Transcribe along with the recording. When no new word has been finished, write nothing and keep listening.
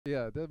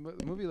Yeah, the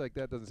movie like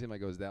that doesn't seem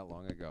like it was that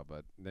long ago,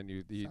 but then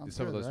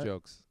some of good, those right?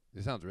 jokes.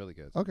 It sounds really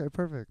good. Okay,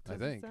 perfect. I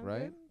Does it think, sound right?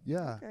 good?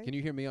 Yeah, Okay. Can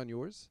you hear me on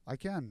yours? I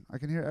can. I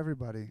can hear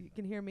everybody. You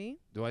can hear me?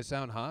 Do I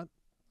sound hot?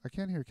 I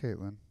can't hear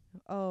Caitlin.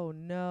 Oh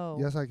no.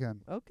 Yes, I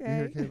can. Okay. You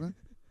hear Caitlin?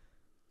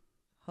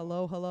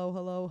 Hello, hello,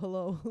 hello,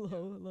 hello, hello,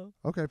 hello.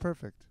 Okay,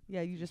 perfect.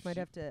 Yeah, you just might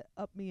have to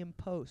up me in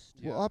post.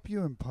 Yeah. Well, up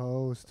you in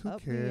post. Who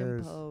Up me in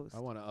cares? post. I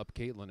want to up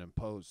Caitlin in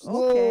post.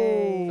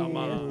 Okay. Come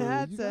on.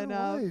 That's you got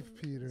enough. A wife,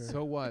 Peter.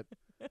 So what?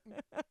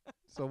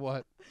 So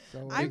what?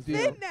 So I'm Big deal.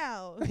 thin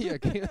now. Yeah,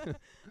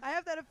 I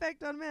have that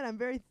effect on men. I'm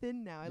very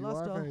thin now. I You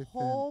lost are very a thin.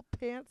 whole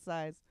pant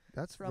size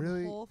that's from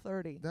really whole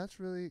 30. that's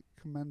really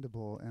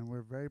commendable, and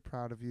we're very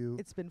proud of you.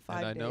 It's been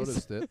 5 and days. I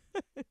noticed it.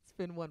 It's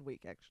been 1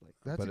 week actually.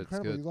 That's but it's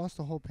incredible. good. You lost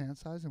a whole pant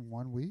size in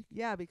 1 week.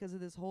 Yeah, because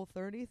of this whole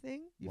 30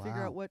 thing. You figure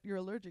Wow. out what you're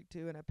allergic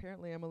to, and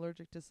apparently I'm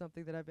allergic to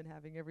something that I've been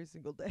having every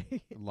single day.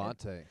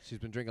 Latte. She's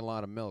been drinking a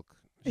lot of milk.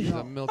 She's a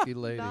No. milky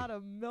lady. Not a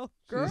milk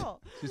She's-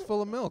 girl. She's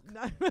full of milk.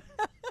 Not-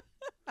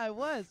 I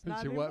was.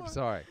 Not She anymore.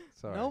 Sorry.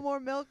 No more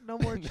milk, no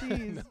more cheese.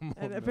 No more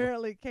and milk.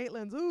 apparently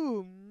Caitlin's,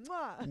 ooh,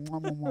 mwah.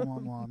 Mwah, mwah,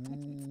 mwah, mwah,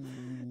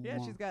 mwah. Yeah,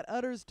 she's got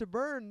udders to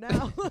burn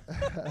now.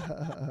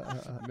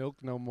 Milk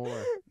no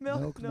more.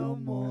 Milk no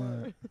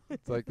more.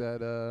 It's like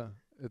that.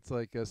 It's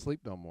like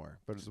Sleep No More,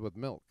 but it's with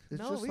milk. It's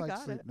No, just we like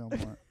got Sleep it. No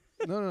More.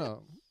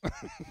 No.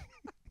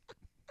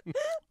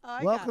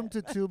 I Welcome got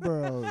to Two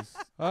BoROughs,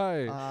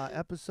 Hi.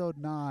 episode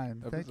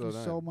 9. Thank you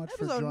Episode so 9. much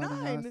Episode for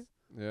joining 9? us.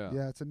 Yeah.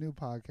 Yeah, it's a new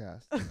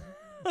podcast.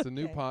 It's a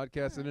new Okay.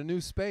 podcast in a new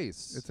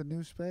space. It's a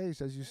new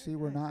space. As you see,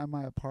 we're not in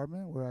my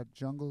apartment. We're at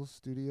Jungle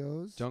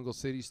Studios. Jungle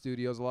City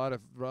Studios. A lot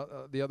of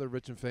the other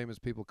rich and famous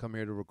people come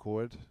here to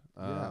record.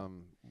 Yeah.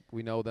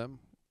 We know them.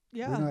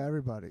 Yeah. We know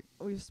everybody.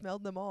 We've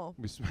smelled them all.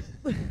 We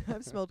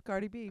I've smelled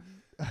Cardi B.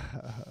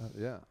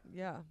 yeah.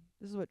 Yeah.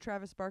 This is what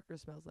Travis Barker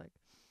smells like.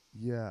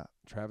 Yeah.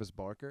 Travis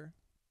Barker.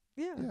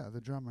 Yeah. Yeah, the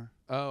drummer.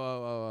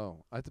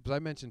 Oh. I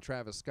mentioned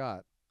Travis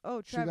Scott. Oh,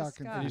 She Travis got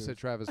Scott. And you said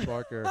Travis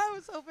Barker. I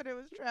was hoping it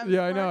was Travis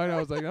Yeah, I know. Barker. I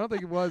was like, I don't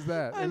think it was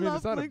that. I mean, love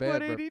it's not a Blink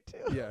bad.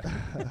 182. Yeah.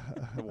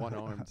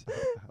 One-armed.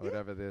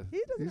 Whatever the. He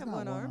doesn't He's have not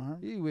one arm.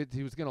 one-armed.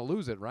 He was gonna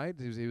lose it, right?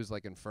 He was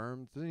like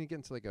infirmed. Didn't he get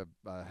into like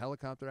a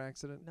helicopter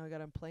accident? No, he got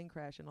in a plane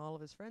crash and all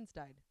of his friends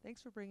died.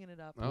 Thanks for bringing it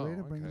up. Oh, Way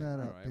to bring okay. that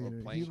All up, right. Well,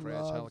 Peter. plane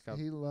crash, helicopter.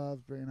 He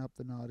loves bringing up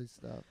the naughty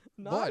stuff.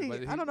 Naughty. but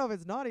I he- don't know if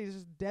it's naughty. It's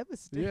just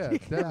devastating. Yeah,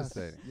 Yes,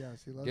 devastating.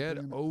 yes, he loves Get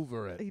bringing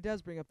over it. He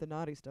does bring up the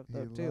naughty stuff He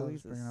though too. loves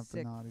He's a bringing up the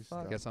sick naughty fuck.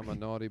 stuff. Guess I'm a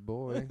naughty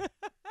boy.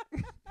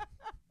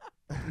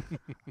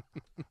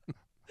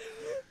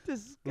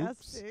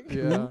 Disgusting.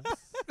 Yeah.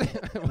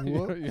 Whoops.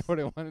 You know what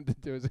I wanted to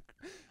do is a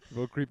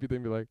little creepy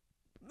thing. Be like,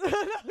 That's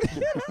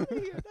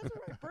where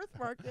my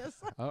birthmark is.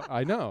 oh,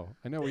 I know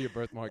where your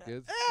birthmark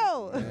is. Ew.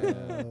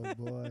 Oh,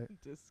 boy.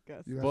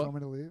 Disgusting. You guys Well- want me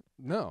to leave?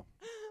 No,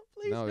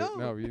 Please no, don't.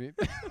 no. You need.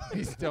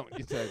 Please don't.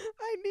 You said.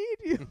 I need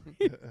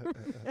you.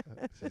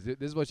 This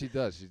is what she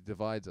does. She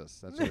divides us.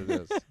 That's what it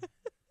is.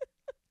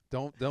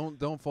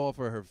 Don't fall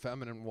for her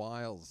feminine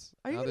wiles.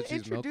 Are you now going that to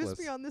she's introduce milkless.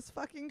 me on this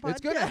fucking podcast?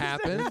 It's gonna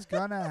happen. It's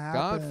gonna happen.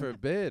 God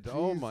forbid.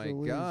 Oh Jeez my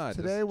Louise. God.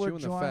 Today Just we're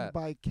chewing the joined fat.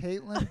 by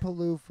Caitlin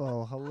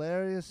Peluffo,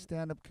 hilarious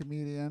stand-up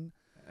comedian.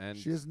 And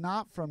She is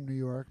not from New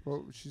York,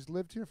 but she's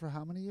lived here for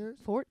how many years?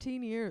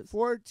 14 years.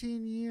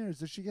 14 years.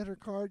 Does she get her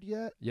card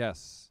yet?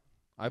 yes,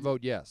 I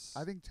vote yes.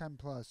 I think 10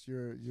 plus.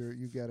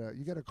 You get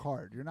a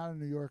card. You're not a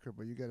New Yorker,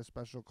 but you get a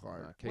special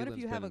card. What if Caitlin's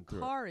you have a been through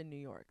it. car in New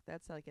York?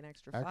 That's like an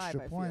extra 5,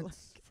 Extra I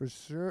points for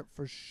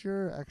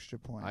sure. Extra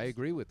points. I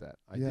agree with that.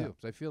 I Yeah. do.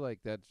 'Cause I feel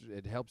like that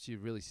it helps you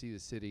really see the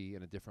city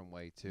in a different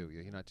way too.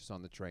 You're not just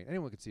on the train.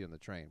 Anyone can see you on the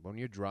train. But when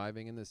you're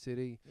driving in the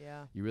city, feel.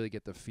 Yeah. you really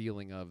get the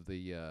feeling of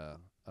the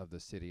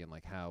city and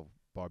like how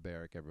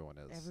barbaric everyone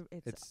is.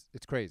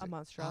 It's crazy. A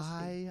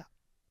monstrosity. I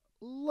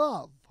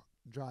love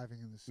driving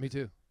in the city. Me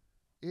too.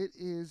 It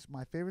is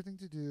my favorite thing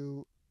to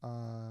do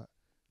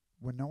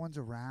when no one's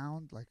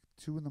around, like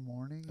 2 in the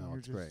morning, and Oh, you're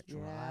it's just great.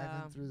 driving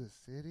Yeah. through the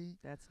city,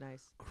 That's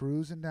nice.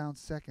 cruising down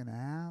 2nd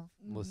Ave.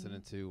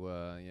 Listening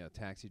to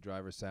Taxi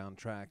Driver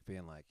soundtrack,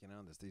 being like,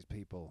 there's these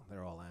people.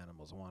 They're all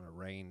animals. Want a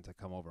rain to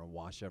come over and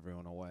wash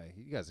everyone away.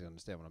 You guys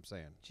understand what I'm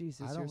saying?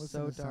 Jesus, I you're don't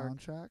so listen to dark.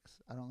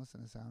 soundtracks. I don't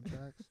listen to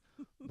soundtracks,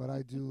 but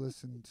I do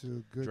listen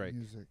to good Drake.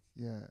 music.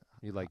 Yeah,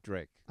 You like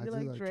Drake. I You do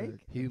like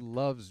Drake? He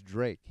loves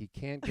Drake. He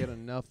can't get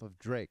enough of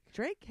Drake.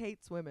 Drake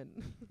hates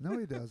women. No,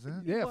 he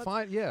doesn't. Yeah, wants-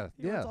 fine. Yeah,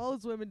 He yeah. wants all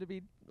his women to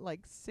be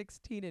like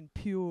 16 and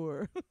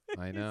pure.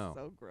 I He's know.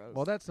 so gross.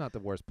 Well, that's not the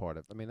worst part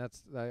of. I mean,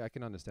 I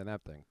can understand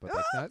that thing, but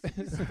like Oh,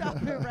 that.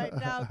 Stop it right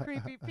now,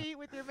 creepy Pete,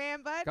 with your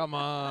man butt. Come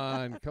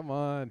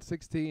on.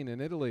 16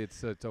 in Italy,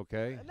 it's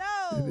okay.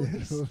 No. In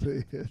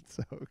Italy, it's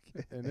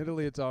okay. In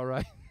Italy, it's all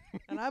right.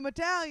 And I'm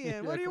Italian.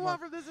 Yeah, What do you come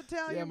want on. from this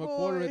Italian Yeah, I'm boy? a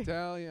quarter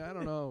Italian. I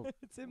don't know.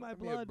 It's in my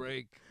Give me a blood.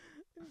 break.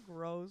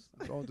 Gross.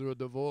 I'm going through a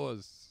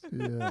divorce.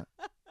 Yeah,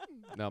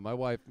 No, my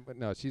wife.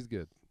 No, she's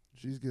good.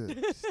 she's good.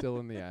 She's still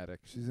in the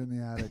attic. She's in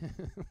the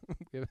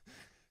attic.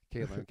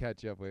 Caitlin,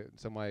 catch you up with.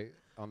 So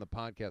on the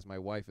podcast, my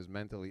wife is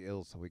mentally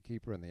ill, so we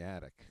keep her in the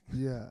attic.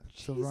 Yeah.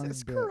 It's a running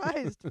Jesus bit.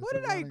 Christ! It's What a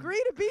did I running-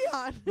 agree to be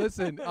on?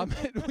 Listen,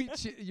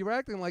 you're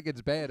acting like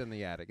it's bad in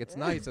the attic. It's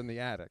nice in the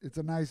attic. It's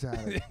a nice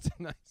attic. It's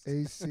nice.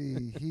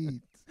 AC,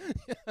 heat.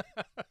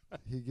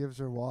 He gives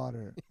her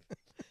water.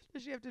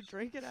 Does she have to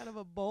drink it out of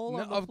a bowl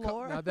No, on the of cour-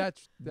 floor? now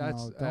that's No,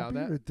 don't be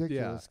that-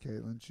 ridiculous,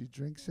 Caitlin. She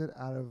drinks it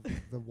out of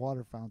the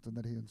water fountain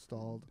that he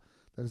installed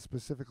that is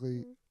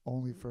specifically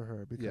only for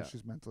her because Yeah.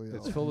 she's mentally ill.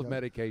 It's full of Yeah.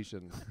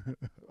 medication.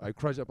 I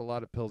crush up a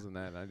lot of pills in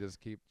that, and I just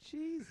keep.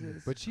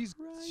 Jesus. But she's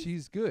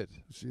Christ. good.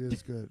 She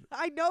is good.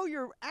 I know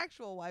your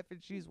actual wife,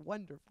 and she's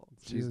wonderful.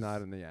 She She's is-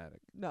 not in the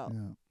attic. No,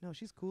 Yeah. no,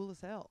 she's cool as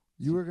hell.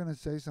 You were gonna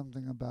say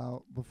something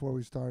about before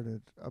we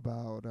started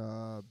about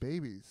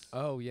babies.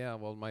 Oh yeah,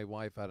 well my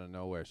wife out of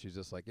nowhere, she's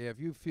just like, yeah, if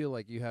you feel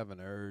like you have an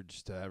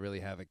urge to really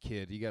have a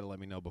kid, you got to let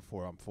me know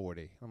before I'm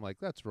 40. I'm like,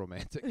 that's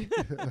romantic.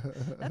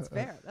 That's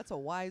fair. That's a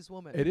wise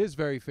woman. It is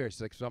very fair.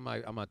 She's like, so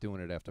I'm not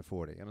doing it after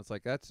 40, and it's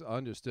like that's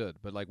understood.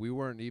 But like we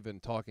weren't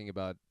even talking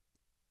about.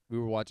 We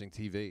were watching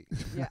TV.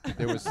 Yeah.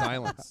 There was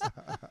silence.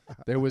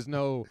 There was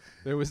no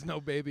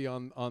baby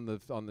on the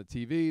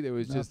TV. There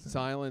was just Nothing.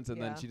 silence,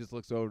 and then Yeah. she just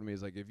looks over to me.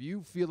 Is like, if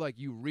you feel like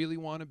you really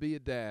want to be a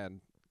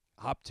dad,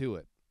 hop to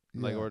it.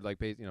 Like Yeah. or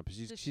like you know, 'cause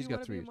Does she's she got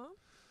wanna 3 be a years. mom?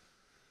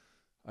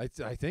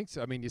 I think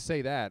so. I mean, you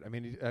say that. I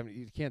mean,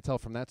 you can't tell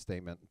from that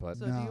statement, but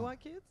So do No. you want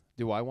kids?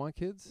 do I want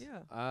kids?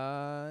 Yeah.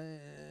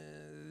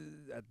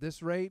 At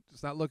this rate,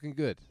 it's not looking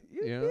good. You'd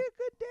You be know? a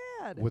good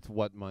dad. With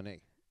what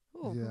money?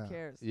 Oh, Yeah. who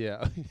cares?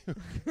 Yeah.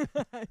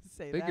 I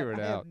say Figure that.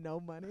 it I out. have no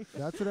money.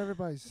 That's what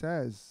everybody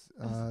says.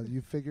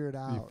 You figure it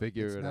out.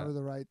 figure it's it never out.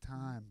 the right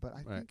time, but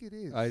I Right. think it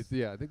is. I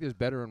think there's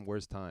better and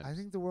worse times. I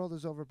think the world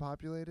is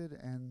overpopulated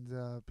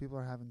and people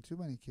are having too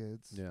many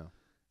kids. Yeah.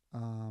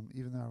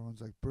 Even though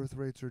everyone's like birth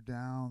rates are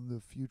down, the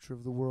future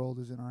of the world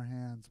is in our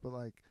hands. But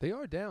like, They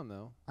are down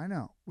though. I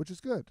know, which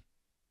is good.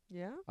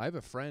 Yeah. I have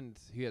a friend.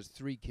 He has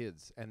 3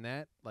 kids, and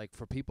that, like,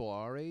 for people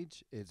our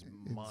age, is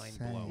mind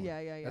Insane. blowing. Yeah.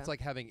 Yeah. Yeah. That's like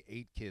having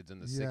 8 kids in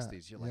the Yeah,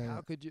 60s. You're like, yeah, how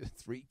yeah. could you?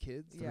 3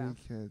 kids? Yeah. 3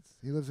 kids.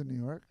 He lives in New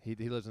York. He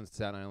lives in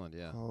Staten Island.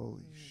 Yeah.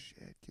 Holy Mm.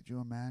 shit! Could you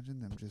imagine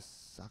them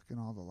just sucking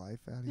all the life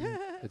out of you,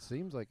 It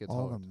seems like it's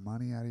all hard. the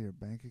money out of your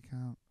bank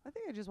account? I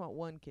think I just want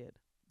one kid.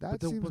 That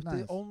But the, seems but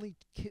nice. the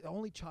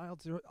only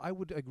child. I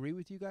would agree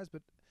with you guys,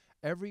 but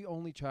every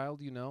only child,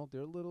 they're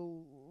a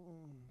little.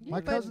 Yeah,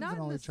 My but cousin's not an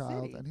in only the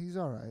child, city. and he's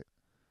all right.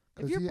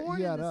 If 'Cause you're he, born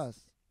he in had the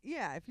us.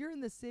 Yeah, if you're in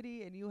the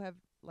city and you have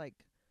like,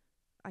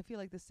 I feel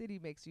like the city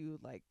makes you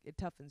like it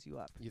toughens you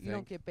up. You don't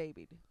think? get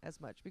babied as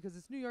much because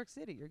it's New York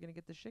City. You're gonna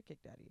get the shit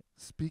kicked out of you.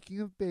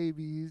 Speaking of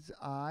babies,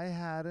 I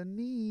had a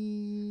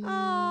niece.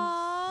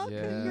 Oh,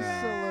 Yeah.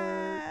 Niece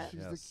alert.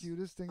 She's Yes. the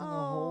cutest thing in the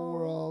whole Aw.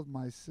 world.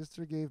 My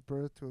sister gave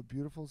birth to a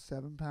beautiful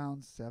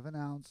 7-pound,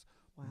 7-ounce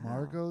Wow.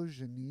 Margot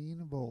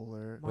Janine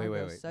Bowler. Wait,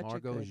 Margot's Such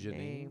Margot a good Janine?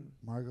 name.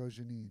 Margot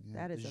Janine,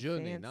 yeah. That is a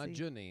Janine, not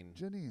fancy. Janine.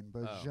 Janine,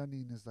 but Oh.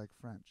 Janine is like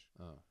French.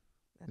 Oh.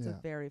 That's Yeah.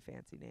 a very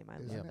fancy name. I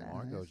Isn't love it that.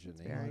 Margot nice?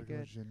 Janine. Very Margot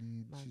good.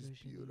 Janine. Margot She's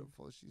Janine.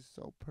 beautiful. She's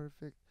so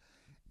perfect.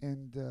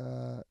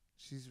 And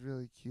she's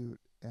really cute.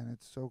 And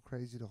it's so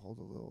crazy to hold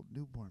a little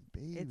newborn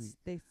baby.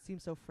 They seem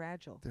so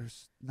fragile. They're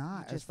not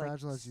You as just like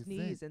fragile as you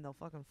sneeze think. and they'll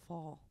fucking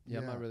fall. Yeah,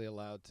 I'm Yeah. not really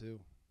allowed to.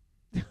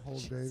 Hold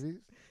Jeez.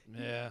 babies.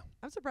 Yeah.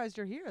 I'm surprised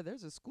you're here.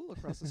 There's a school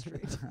across the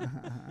street.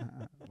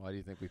 Why do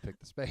you think we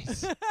picked the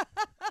space?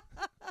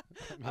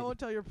 I won't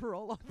tell your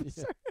parole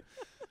officer.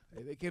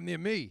 Hey, they came near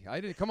me. I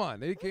didn't. Come on,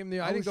 they came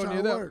near. I I didn't was go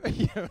near trying them. to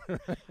Yeah,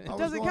 right. I It was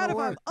doesn't going count to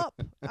if I'm work.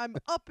 up. I'm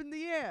up in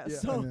the air. Yeah.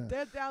 So Yeah.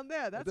 they're down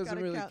there. That's doesn't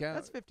gotta really count. count.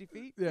 That's 50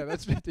 feet. Yeah,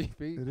 that's 50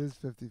 feet. It is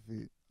 50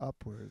 feet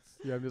upwards.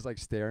 Yeah, I'm just like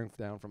staring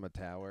down from a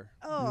tower.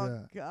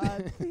 Oh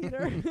God,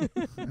 Peter.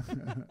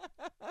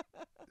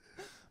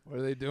 What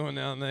are they doing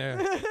down there?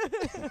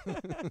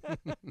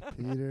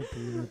 Peter.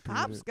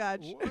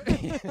 Hopscotch.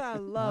 What? I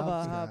love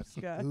a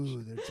hopscotch.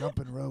 Ooh, they're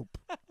jumping rope.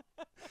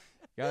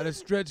 Gotta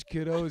stretch,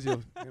 kiddos. You're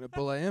gonna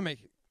pull a hammock.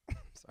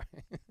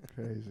 Sorry.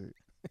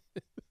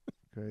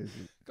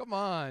 Crazy. Come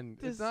on.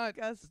 It's not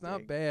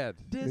Disgusting. bad.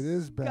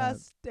 is bad.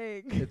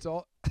 Disgusting. It's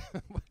all.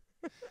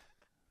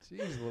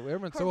 Jeez, Lou,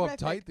 everyone's so Horrific.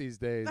 uptight these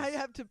days. I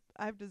have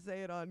to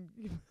say it on,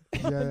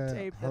 Yeah, on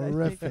tape that I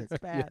horrific. think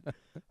it's bad.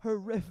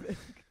 Horrific.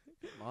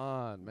 Come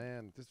on,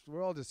 man.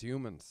 We're all just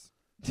humans.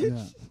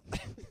 Yeah.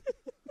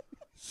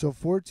 So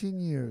 14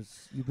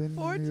 years. You've been in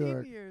New 14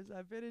 York. years.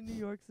 I've been in New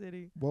York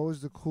City. What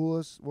was the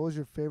coolest? What was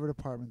your favorite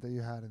apartment that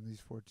you had in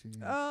these 14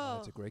 years? Oh,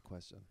 That's a great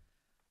question.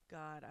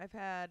 God, I've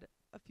had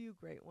a few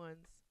great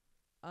ones.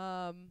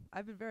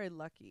 I've been very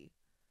lucky.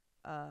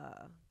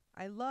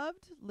 I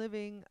loved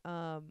living.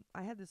 I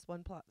had this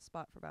one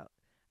spot for about,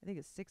 I think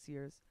it's 6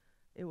 years.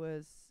 It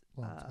was,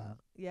 Long time.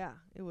 yeah,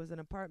 it was an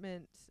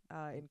apartment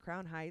in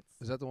Crown Heights.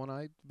 Is that the one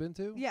I've been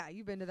to? Yeah,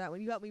 you've been to that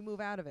one. You helped me move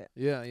out of it.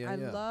 Yeah, I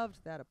loved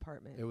that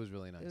apartment. It was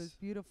really nice. It was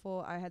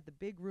beautiful. I had the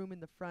big room in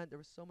the front. There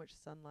was so much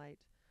sunlight.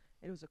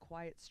 It was a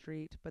quiet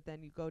street, but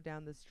then you go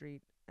down the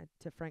street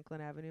to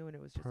Franklin Avenue, and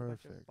it was just a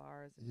bunch of Perfect.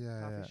 bars and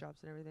Yeah, coffee yeah.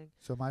 shops and everything.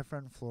 So my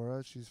friend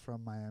Flora, she's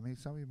from Miami.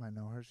 Some of you might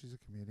know her. She's a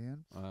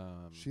comedian.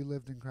 She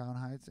lived in Crown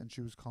Heights, and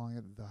she was calling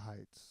it the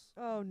Heights.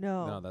 Oh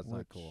no, no, that's not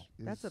which cool.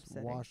 That's is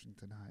upsetting.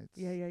 Washington Heights.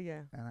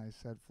 yeah. And I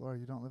said, Flora,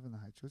 you don't live in the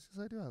Heights. She goes,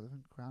 yes, I do. I live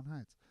in Crown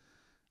Heights.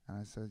 And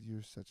I said,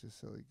 you're such a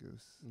silly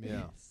goose.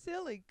 Yeah.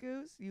 Silly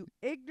goose, you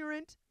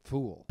ignorant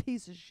Fool.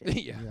 piece of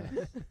shit. Yeah.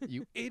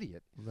 You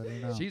idiot. Let her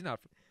know. She's not.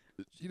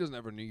 She doesn't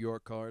have her New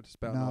York card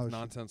spouting No, off she-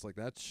 nonsense like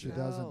that She shit.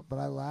 No. doesn't. But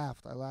I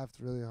laughed. I laughed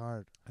really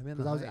hard. I'm in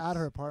Because I was at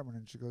her apartment,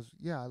 and she goes,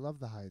 yeah, I love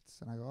the Heights.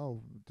 And I go,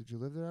 oh, did you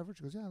live there ever?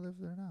 She goes, yeah, I live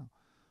there now.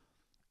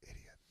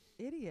 Idiot.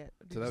 Idiot.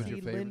 So that was your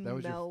favorite- that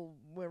was your Lin-Manuel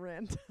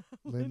Miranda.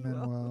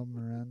 Lin-Manuel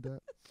Miranda.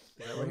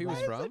 Is that where he I was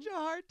had from? such a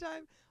hard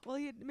time. Well,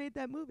 he had made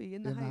that movie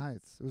in the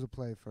Heights. It was a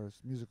play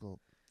first, musical.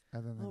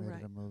 And then they Oh, made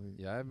right. it a movie.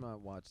 Yeah, I have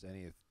not watched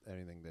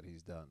anything that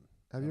he's done.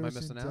 Have you Am I ever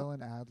seen missing out?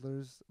 Dylan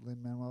Adler's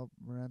Lin-Manuel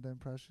Miranda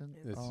impression?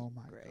 It's Oh,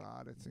 my great.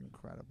 God. It's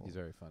incredible. He's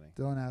very funny.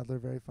 Dylan Adler,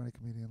 very funny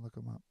comedian. Look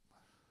him up.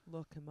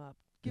 Look him up.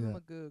 Give him Yeah.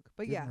 a goog.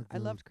 But Give yeah, him a I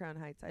loved goog. Crown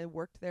Heights. I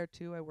worked there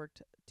too. I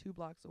worked 2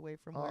 blocks away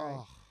from where I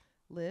Oh,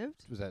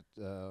 lived. Was that?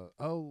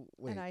 Oh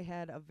wait. And I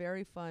had a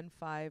very fun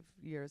 5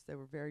 years. They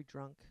were very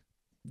drunk.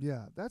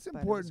 yeah. That's But it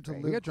was important to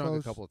great. live we got drunk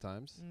close. a couple of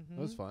times. It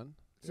was Mhm. fun.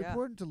 It's Yeah.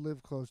 important to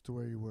live close to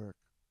where you work.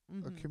 A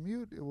Mhm.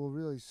 commute, it will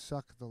really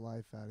suck the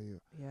life out of you.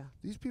 Yeah.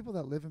 These people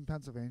that live in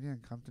Pennsylvania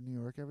and come to New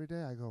York every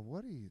day, I go,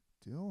 what are you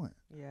doing?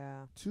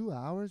 Yeah. 2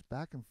 hours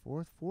back and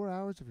forth, 4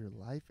 hours of your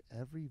life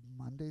every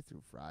Monday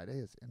through Friday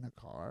is in a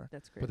car.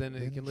 That's great. But then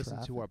they In can listen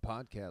to traffic.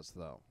 our podcast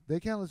though. They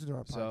can't listen to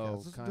our So podcast.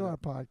 Listen to kinda- our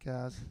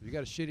podcast. If you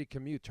got a shitty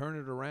commute, turn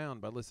it around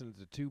by listening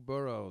to 2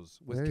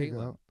 Boroughs with There you Caitlin.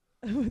 go.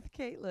 With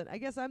Caitlin. I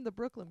guess I'm the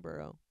Brooklyn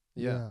borough.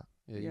 Yeah,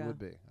 you Yeah. would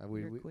be.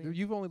 You're Queens.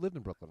 You've only lived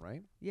in Brooklyn,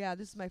 right? Yeah,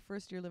 this is my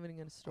first year living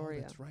in Astoria.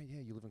 Oh, that's right. Yeah,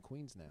 you live in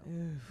Queens now.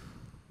 Oof.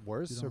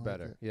 Worse You or don't like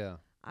better? it? Yeah.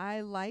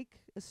 I like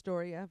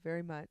Astoria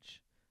very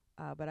much,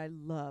 but I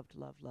loved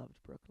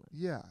Brooklyn.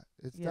 Yeah,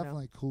 it's You know.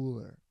 definitely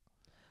cooler.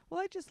 Well,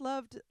 I just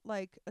loved,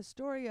 like,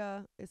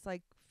 Astoria, it's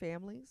like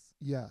families.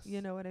 Yes.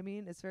 You know what I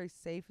mean? It's very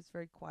safe. It's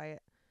very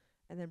quiet.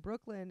 And then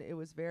Brooklyn, it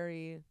was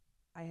very,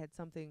 I had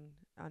something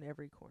on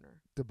every corner.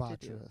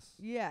 Debaucherous.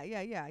 Yeah.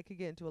 I could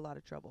get into a lot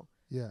of trouble.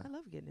 Yeah, I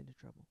love getting into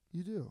trouble.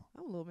 you do.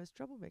 I'm a little Miss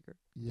Troublemaker.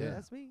 Yeah.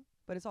 That's me.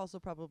 But it's also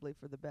probably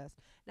for the best.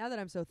 Now that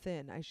I'm so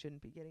thin, I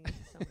shouldn't be getting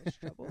into so much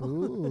trouble.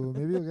 Ooh,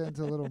 maybe you'll get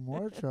into a little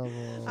more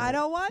trouble. I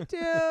don't want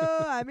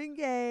to. I'm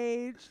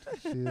engaged.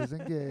 She is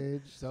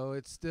engaged. So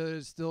it's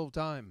still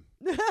time.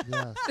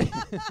 Yes.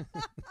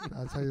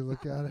 That's how you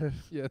look at it.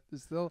 Yeah,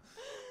 it's still.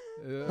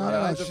 No,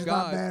 no, she's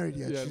God, not married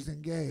yet. yeah, She's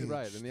engaged.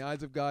 Right, in the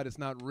eyes of God, it's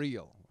not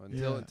real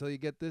Yeah. until you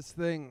get this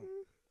thing.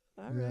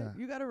 All right. Yeah.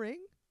 You got a ring?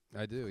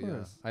 I do, Of yeah.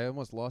 course. I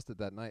almost lost it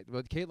that night,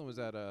 but Caitlin was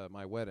at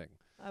my wedding.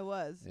 I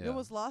was. Yeah. You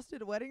almost lost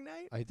it at wedding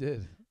night? I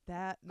did.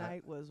 That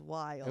night was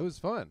wild. It was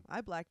fun.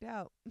 I blacked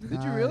out.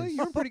 Did you really? Nice. You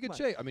were in pretty Oh good my-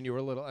 shape. I mean, you were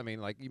a little. I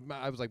mean, like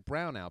I was like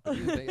brown out, but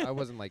I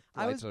wasn't like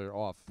I lights are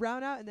off.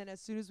 Brown out, and then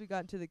as soon as we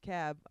got into the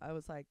cab, I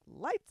was like,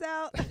 lights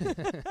out.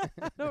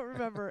 I don't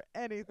remember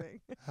anything.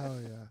 Hell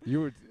yeah.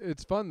 You were.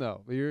 It's fun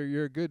though.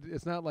 You're good.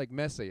 It's not like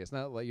messy. It's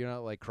not like you're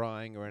not like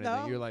crying or anything.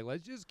 No. You're like,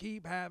 let's just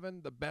keep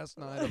having the best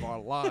night of our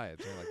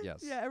lives. You're like,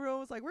 yes. Yeah, everyone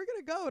was like, we're going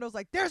to go. And I was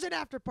like, there's an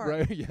after party.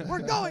 Right. Yeah. We're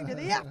going to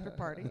the after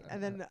party.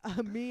 And then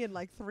me and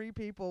like 3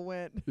 people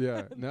went.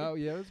 Yeah. No.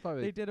 Yeah. It was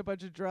probably. They did a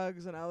bunch of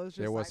drugs, and I was just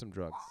There was like, some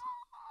drugs.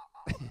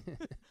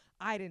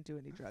 I didn't do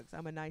any drugs.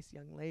 I'm a nice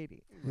young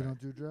lady. You don't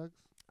do drugs?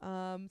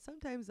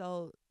 Sometimes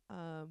I'll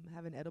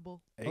have an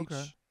edible.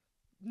 Okay.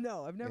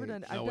 No, I've never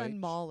done. H. I've No done H.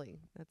 Molly.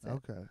 That's it.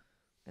 Okay.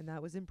 And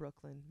that was in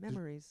Brooklyn.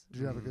 Memories.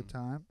 Did you have a good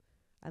time?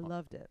 I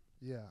loved it.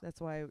 Yeah. That's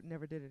why I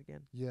never did it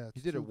again. Yeah. You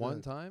it's did too it one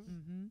good. time.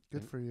 Mm-hmm.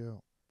 Good And- for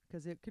you.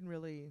 'Cause it can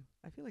really.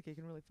 I feel like it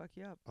can really fuck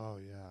you up. Oh,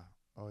 yeah.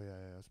 Oh, yeah,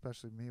 yeah.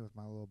 Especially me with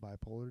my little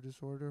bipolar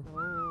disorder.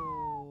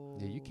 Oh.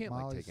 Yeah, you can't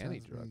Molly like take any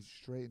sends me drugs.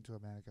 straight into a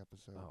manic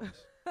episode.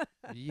 Oh.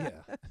 Yeah.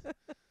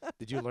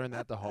 Did you learn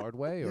that the hard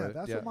way? Yeah, Or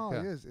that's what Molly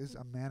okay. is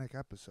a manic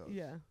episode.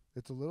 Yeah.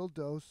 It's a little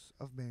dose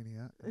of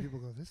mania. And people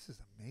go, this is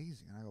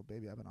amazing. And I go,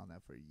 baby, I've been on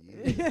that for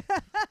years.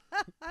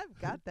 I've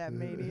got that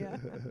mania.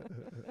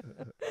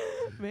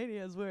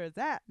 Mania is where it's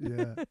at.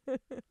 Yeah.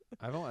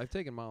 I've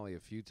taken Molly a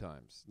few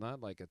times,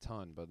 not like a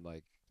ton, but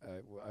like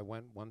I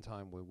went one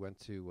time. We went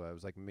to it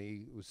was like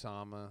me,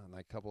 Usama, and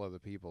like a couple other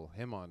people.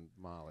 Him on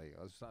Molly,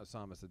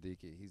 Usama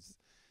Siddiqui.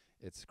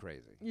 It's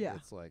crazy. Yeah.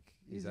 It's like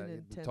He's an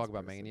intense talk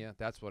about person. mania.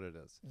 That's what it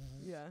is.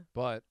 Yeah.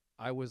 But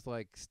I was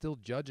like still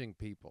judging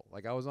people.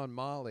 Like I was on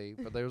Molly,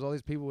 but there was all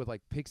these people with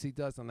like pixie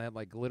dust and they had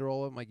like glitter all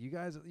over. I'm like, you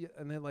guys,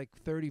 and they're like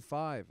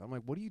 35. I'm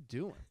like, what are you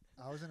doing?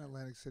 I was in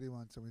Atlantic City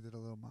once, and we did a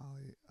little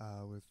Molly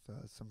with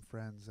some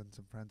friends and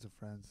some friends of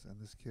friends. And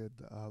this kid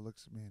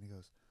looks at me, and he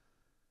goes,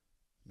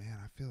 man,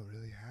 I feel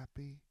really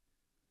happy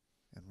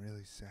and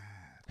really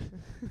sad.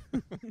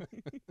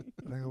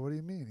 And I go, what do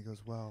you mean? He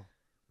goes, well,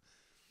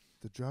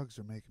 the drugs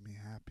are making me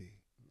happy,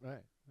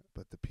 Right.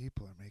 but the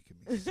people are making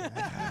me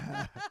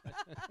sad.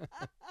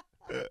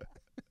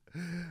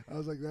 I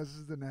was like, this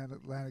is an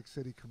Atlantic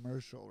City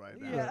commercial right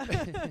now. Yeah.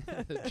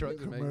 The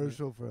drugs are making me-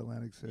 Commercial for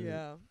Atlantic City.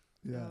 Yeah.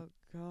 Yeah. Oh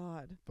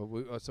God.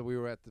 But so we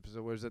were at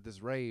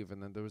this rave,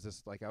 and then there was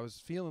this like I was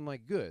feeling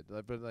like good,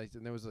 but like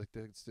and there was like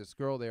this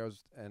girl there,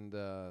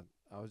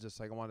 I was just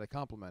like I wanted to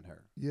compliment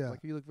her. Yeah. Like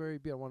you look very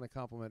beautiful. I wanted to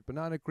compliment, but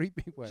not in a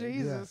creepy way.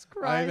 Jesus I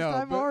Christ! know.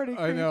 I'm but already.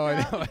 I know.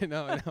 I creeped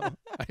know. out.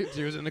 I know.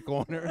 She was in the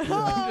corner.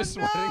 Oh, I'm just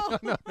sweating.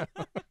 no.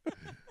 No.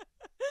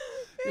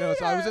 You know,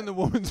 so I was in the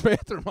woman's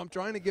bathroom. I'm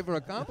trying to give her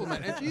a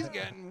compliment, and she's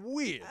getting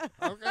weird.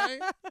 Okay.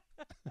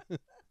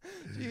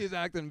 She is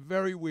acting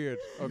very weird.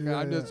 Okay,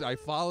 Yeah, I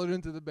followed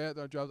into the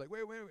bathroom. I was like,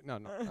 wait. No.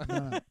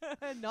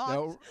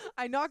 No.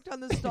 I knocked on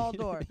the stall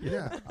door.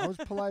 Yeah, I was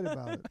polite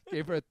about it.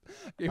 Gave her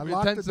I a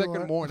locked the 10-second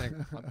door.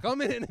 warning. I'm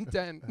coming in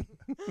 10.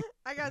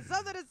 I got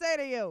something to say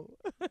to you.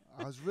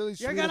 I was really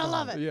You're sweet gonna about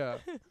love it. Yeah.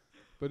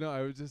 But no,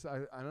 I was just I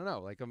don't know,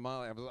 like I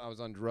was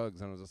on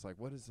drugs and I was just like,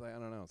 what is that? I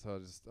don't know.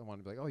 So I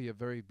wanted to be like, oh, you have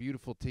very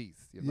beautiful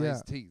teeth. You have Yeah.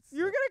 nice teeth.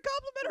 You're gonna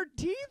compliment her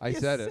teeth? I you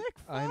said sick it.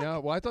 I fuck? know.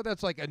 Well, I thought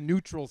that's like a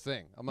neutral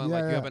thing. I'm not Yeah,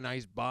 like you yeah. have a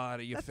nice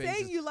body. Your That's face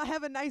saying is. you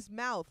have a nice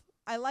mouth.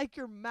 I like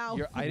your mouth.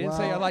 I didn't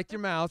say I Wow. liked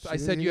your mouth. I She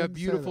said you have didn't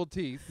say that. beautiful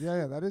teeth.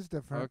 Yeah, that is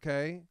different.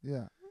 Okay.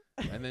 Yeah.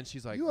 And then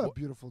she's like, You have "Wha-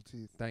 beautiful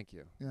teeth. thank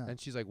you. Yeah. And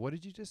she's like, what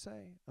did you just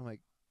say? I'm like,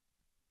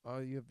 oh,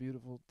 you have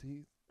beautiful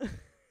teeth.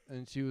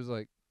 And she was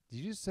like, did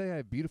you just say I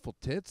have beautiful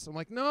tits? I'm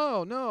like,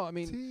 no. I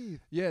mean,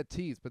 Teeth. yeah,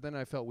 teeth. But then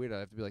I felt weird. I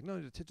have to be like,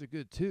 no, the tits are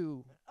good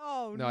too.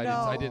 Oh No, no.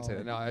 I didn't say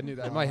that. No, I knew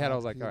that. In my head, I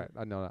was like, Pete, all right,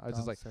 I know. I was just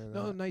Don't like, say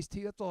no, that. nice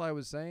teeth. That's all I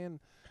was saying.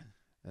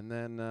 And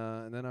then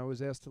I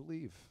was asked to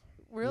leave.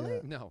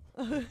 Really? No,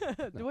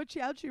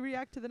 How'd she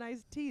react to the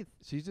nice teeth?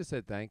 she just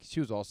said thank you. She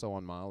was also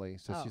on Molly,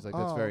 so Oh. she's like,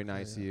 that's Oh, very okay,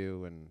 nice of yeah.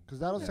 you. And Because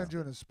that'll Yeah. send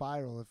you in a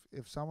spiral.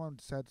 If someone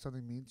said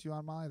something mean to you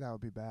on Molly, that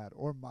would be bad.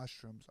 Or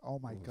mushrooms. Oh,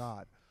 my Oof.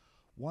 God.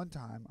 One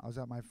time, I was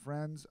at my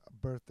friend's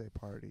birthday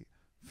party.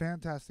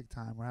 Fantastic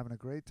time. We're having a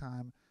great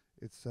time.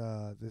 It's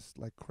this,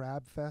 like,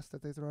 crab fest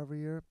that they throw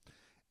every year.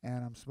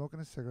 And I'm smoking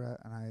a cigarette,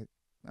 and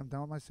I'm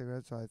done with my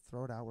cigarette, so I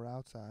throw it out. We're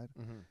outside.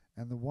 Mhm.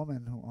 And the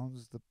woman who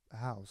owns the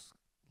house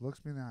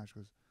looks me in the eye. She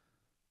goes,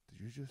 did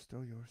you just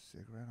throw your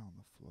cigarette on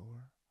the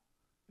floor?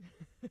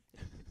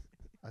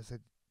 I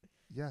said,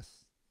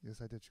 yes.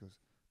 Yes, I did. She goes,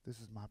 this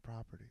is my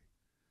property.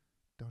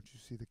 Don't you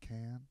see the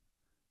can?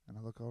 And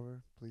I look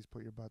over. Please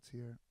put your butts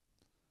here.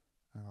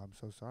 And I'm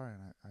so sorry.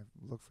 And I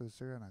look for the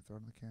cigarette, and I throw it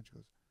in the can. She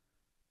goes,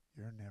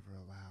 you're never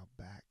allowed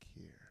back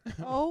here.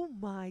 Oh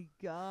my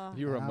God.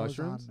 You were And on I was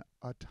mushrooms?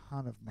 on a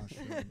ton of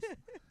mushrooms.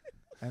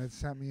 And it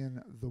sent me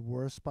in the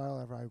worst spiral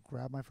ever. I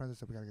grabbed my friends and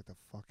said, we got to get the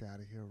fuck out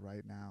of here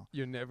right now.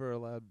 You're never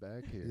allowed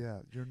back here. Yeah,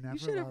 you're never You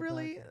should have allowed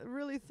really, back here.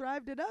 really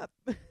thrived it up.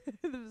 This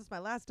is my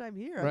last time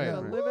here. Right, I'm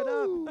gonna right. live it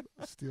up. Woo!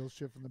 Steal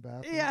shit from the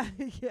bathroom. Yeah,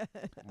 yeah.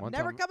 One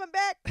Never time- coming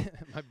back.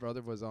 My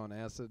brother was on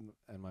acid,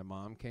 and my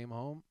mom came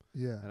home,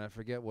 Yeah. and I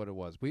forget what it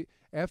was.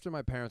 After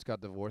my parents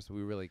got divorced,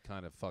 we really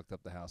kind of fucked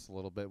up the house a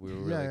little bit. We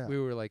were Yeah, really, yeah. we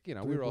were like, you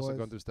know, we Three were also boys.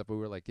 going through stuff, but we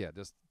were like, yeah,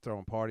 just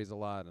throwing parties a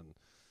lot, and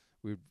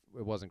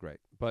it wasn't great.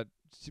 But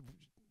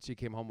she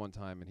came home one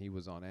time, and he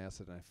was on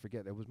acid, and I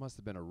forget, must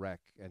have been a wreck,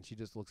 and she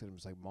just looks at him and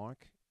was like,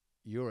 Mark,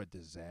 you're a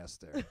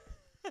disaster.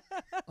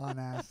 On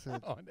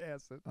acid. On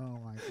acid. Oh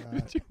my god.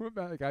 Did you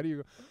remember, like, how do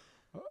you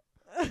go,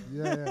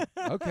 Yeah,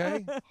 yeah.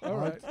 okay, all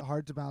right.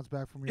 Hard to bounce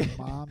back from your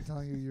mom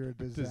telling you you're a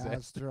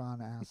disaster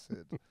on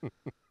acid. Oh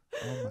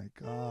my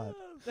god.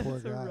 Poor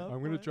That's a guy. rough I'm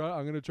gonna one. try.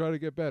 I'm gonna try to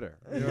get better.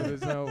 You know,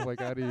 there's no like,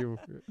 how do you?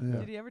 Yeah.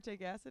 Did he ever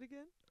take acid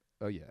again?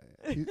 Oh yeah,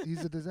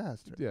 He's a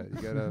disaster. yeah.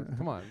 You gotta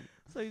come on.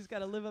 So he's got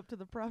to live up to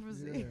the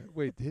prophecy. Yeah.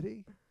 Wait, did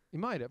he? He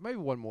might have. Maybe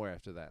one more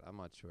after that. I'm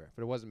not sure,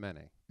 but it wasn't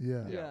many.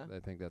 Yeah. Yeah. I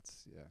think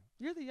that's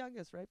You're the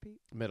youngest, right, Pete?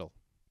 middle.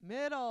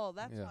 Middle.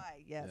 That's Yeah.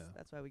 why. Yes, Yeah.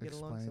 that's why we get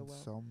along so Explains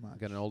well. so I much.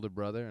 got an older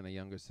brother and a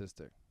younger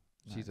sister.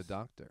 She's a Nice.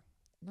 doctor.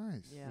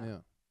 Nice. Yeah. Yeah.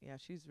 Yeah,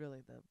 she's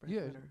really the Yeah,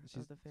 breadwinner she's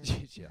of the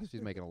family.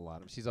 she's making a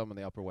lot of. She's up on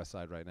the Upper West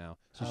Side right now.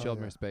 She Oh, showed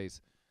me yeah. her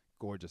space.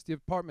 Gorgeous. The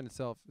apartment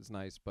itself is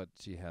nice, but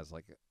she has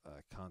like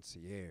a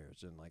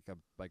concierge and like a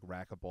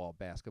racquetball,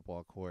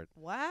 basketball court,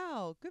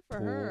 Wow, good for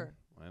pool. her.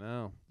 I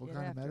know. What Get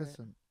kind of after it.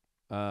 medicine?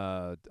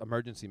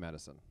 Emergency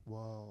medicine.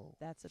 Whoa.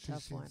 That's a She's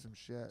tough seen one. some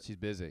shit. She's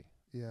busy.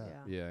 Yeah.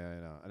 Yeah, I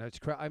know. And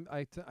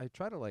I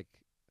try to like.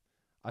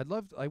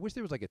 I wish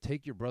there was like a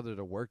take your brother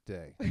to work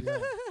day, Yeah.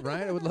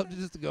 right? I would love to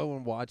just go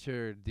and watch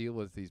her deal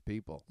with these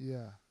people.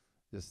 Yeah.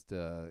 Just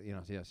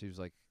yeah, she was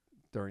like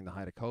during the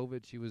height of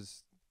COVID, she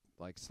was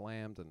like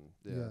slammed and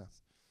Yeah.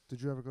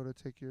 Did you ever go to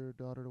take your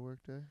daughter to work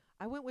day?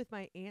 I went with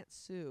my Aunt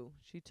Sue.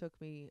 She took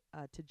me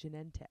to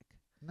Genentech.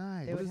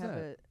 Nice. They What would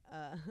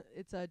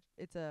is have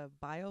it's a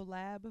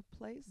biolab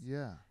place.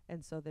 Yeah.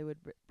 And so they would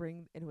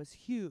bring, and it was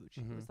huge.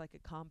 It Mhm. was like a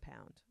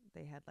compound.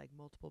 They had like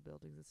multiple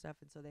buildings and stuff,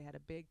 and so they had a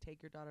big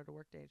take your daughter to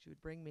work day, and she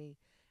would bring me,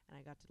 and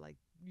I got to like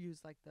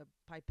use like the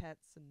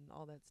pipettes and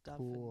all that stuff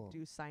Cool. and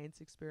do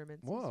science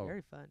experiments. It Whoa. was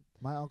very fun.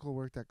 My uncle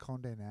worked at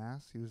Condé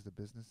Nast. He was the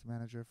business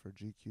manager for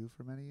GQ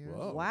for many years.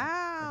 Whoa.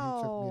 Wow. And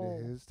he took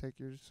me to his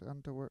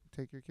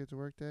take your kid to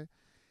work day.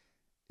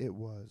 it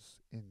was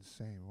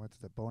insane. We went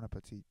to the Bon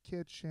Appetit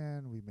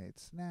kitchen. We made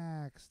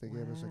snacks. They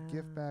gave us a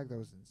gift bag that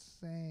was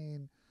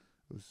insane.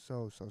 It was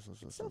so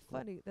It's cool.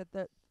 funny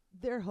that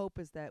their hope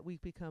is that we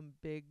become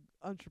big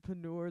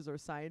entrepreneurs or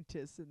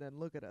scientists, and then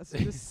look at us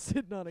just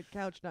sitting on a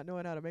couch not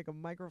knowing how to make a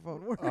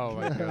microphone work. Oh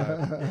my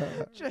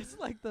god. Just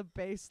like the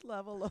base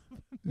level of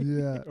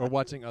Yeah. Or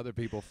watching other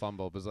people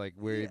fumble, because like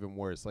we're Yeah. even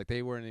worse. Like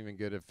they weren't even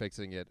good at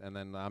fixing it, and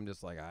then I'm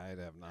just like, I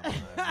have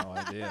no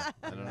idea.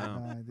 I don't know.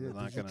 No idea. I'm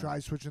not Did you gonna- try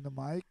switching the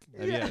mic?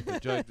 Yeah.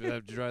 Did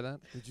you try that?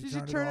 Did Did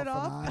you turn it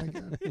off and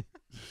on again?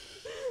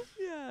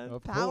 yeah,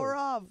 Of power course.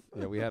 off.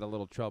 Yeah, we had a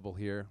little trouble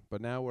here,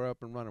 but now we're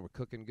up and running. We're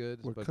cooking good.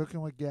 We're but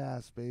cooking with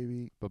gas,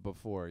 baby. but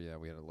before, yeah,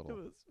 we had a It little.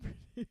 was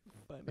pretty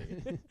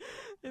funny.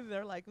 And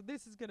they're like,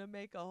 this is going to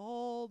make a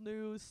whole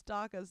new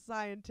stock of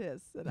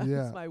scientists. And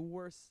Yeah. that's my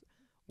worst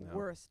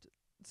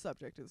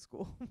subject in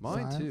school.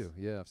 Mine Science? too.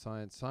 Yeah,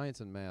 science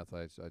and math.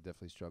 I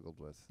definitely struggled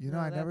with. You know,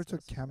 No, I never that's no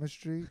took surprise.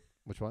 chemistry.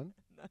 Which one?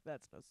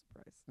 That's no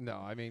surprise. No,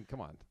 I mean, come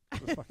on.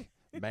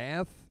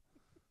 Math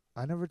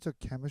I never took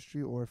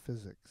chemistry or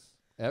physics.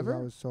 'Cause I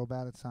ever? was so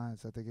bad at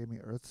science that they gave me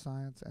earth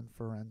science and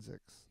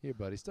forensics. Here,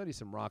 buddy, study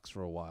some rocks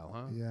for a while,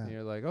 huh? Yeah. And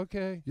you're like,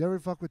 okay. You ever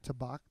fuck with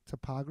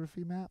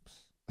topography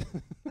maps?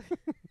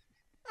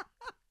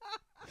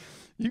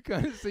 You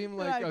kind of seem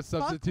like I a fuck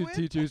substitute with?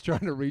 teacher who's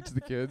trying to reach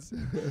the kids.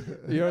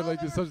 You're Y'all like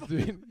the ever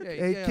substitute.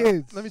 Hey, yeah,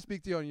 kids. Let me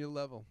speak to you on your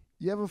level.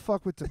 You ever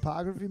fuck with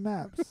topography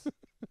maps?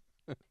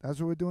 That's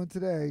what we're doing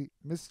today.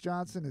 Miss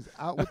Johnson is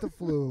out with the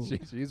flu.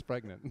 She's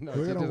pregnant. No, We're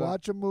she gonna doesn't-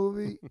 watch a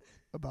movie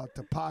about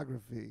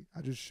topography.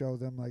 I just show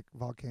them like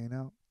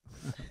volcano.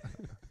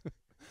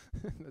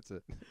 That's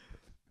it.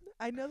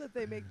 I know that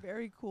they make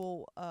very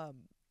cool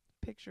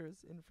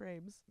pictures in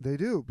frames. They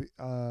do.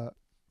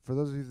 For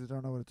those of you that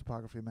don't know what a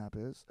topography map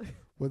is,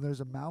 when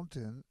there's a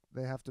mountain,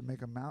 they have to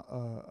make a map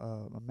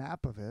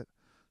of it.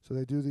 So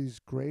they do these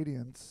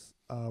gradients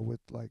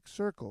with like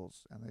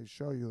circles, and they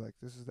show you like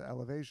this is the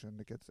elevation.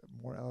 It gets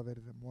more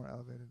elevated and more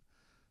elevated.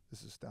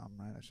 This is dumb,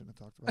 right? I shouldn't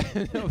have talked about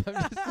it. No,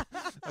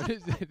 I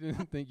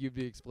didn't think you'd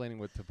be explaining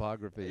what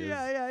topography is.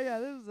 Yeah.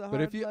 This is a But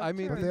hard if you- left I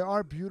mean, But turn. they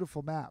are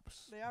beautiful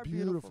maps. They are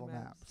beautiful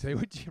maps. maps.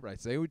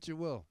 Say what you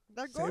will.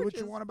 They're Say what gorgeous.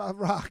 you want about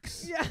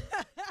rocks. Yeah.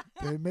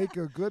 They make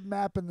a good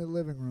map in the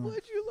living room.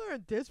 What'd you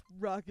learn? This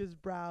rock is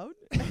brown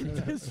and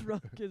this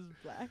rock is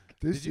black.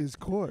 This is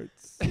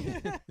quartz.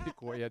 Yeah,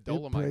 It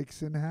dolomite.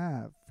 breaks in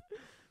half.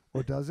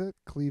 Or does it?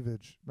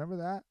 Cleavage. Remember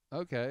that?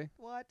 Okay.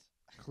 What?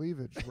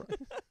 Cleavage.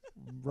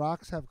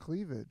 Rocks have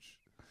cleavage.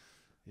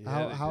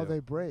 Yeah, how do. they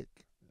break.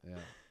 Yeah.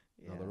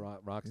 Yeah. No, the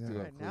rocks Yeah. do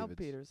Right, have now cleavage.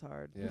 Peter's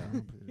hard. Yeah.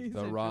 He's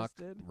The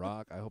interested.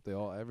 rock. I hope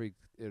every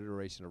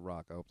iteration of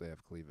rock, I hope they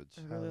have cleavage.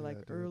 I Hell really yeah, like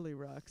dude. early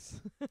rocks.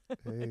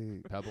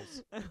 Hey.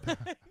 Pebbles.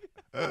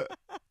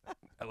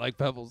 I like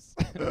pebbles.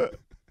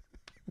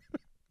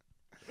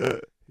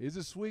 He's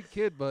a sweet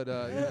kid, but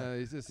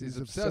he's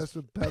obsessed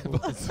with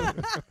pebbles.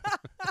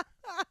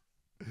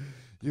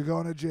 You're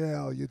going to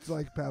jail. You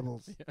like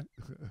pebbles.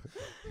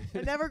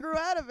 I never grew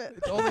out of it.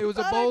 He told me it was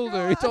a Thought I grew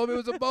boulder. He out. told me it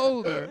was a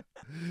boulder.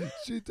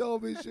 She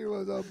told me she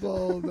was a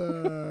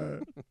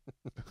boulder.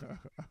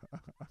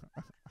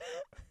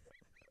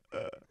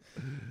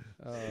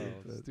 Oh,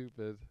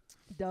 stupid.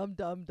 Dumb.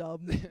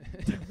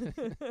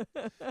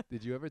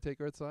 Did you ever take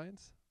earth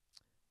science?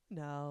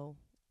 No.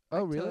 Oh,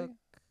 I really?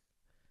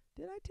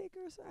 Did I take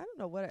earth? I don't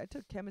know what I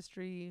took.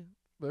 Chemistry.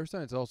 Earth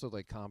science also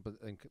like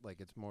like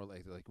it's more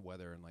like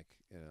weather and like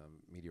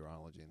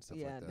meteorology and stuff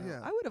Yeah, like that. no.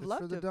 I would have it's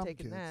loved for to the have dumb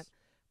taken that, kids.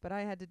 but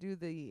I had to do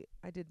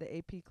I did the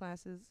AP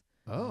classes.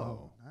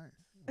 Oh.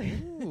 Nice.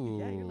 Ooh.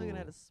 Yeah, you're looking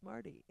at a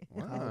smarty.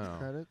 College Wow.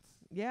 credits.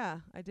 Yeah,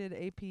 I did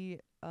AP,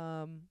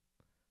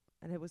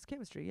 and it was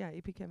chemistry. Yeah,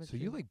 AP So chemistry.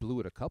 you like blew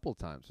it a couple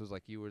times. It was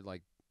like you were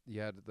like you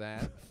had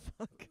that.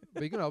 Fuck.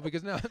 But,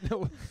 because no,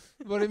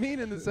 what I mean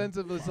in the sense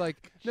of it's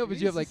like no, but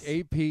you have like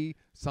Jesus. AP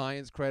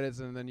science credits,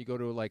 and then you go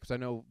to like 'cause I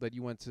know that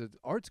you went to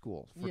art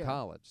school for Yeah.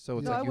 college, so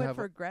it's No, like I you went have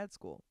for grad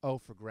school.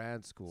 for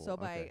grad school. So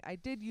okay. I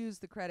did use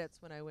the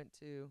credits when I went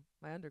to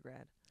my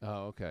undergrad,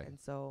 Oh, okay. and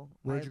so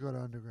Where'd you go to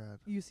undergrad?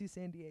 UC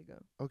San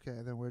Diego, Okay,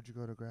 and then where'd you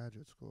go to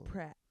graduate school?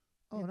 Pratt.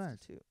 Oh, nice.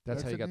 Institute.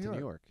 That's how That's you in got New to New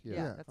York. York.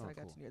 Yeah, Yeah. that's Oh, how I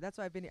got cool. to New York. That's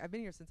why I've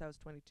been here since I was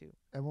 22.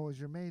 And what was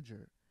your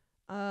major?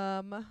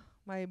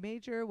 My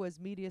major was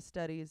media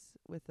studies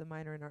with a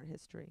minor in art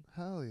history.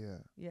 Hell yeah.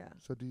 Yeah,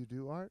 So do you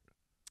do art?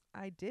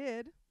 I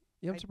did.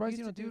 Yeah, I'm I surprised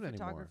you used don't to do it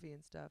anymore. photography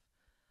and stuff.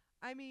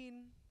 I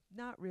mean,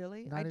 not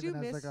really. Not I do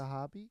even miss. as like a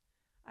hobby?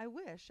 I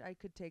wish I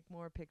could take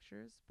more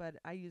pictures, but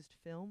I used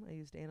film. I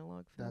used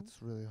analog film.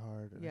 That's really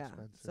hard and yeah,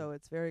 expensive. so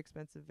it's very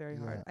expensive, very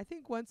hard. Yeah. I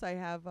think once I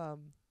have a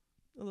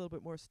little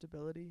bit more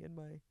stability in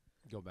my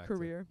Go back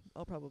career,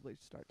 I'll probably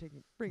start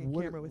bringing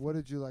what, camera with what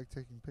me. did you like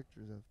taking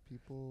pictures of?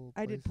 People?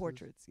 I did places?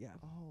 portraits. Yeah,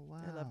 Oh,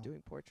 wow. I love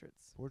doing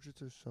portraits.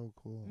 Portraits are so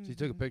cool. So you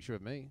took a Mhm. picture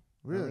of me.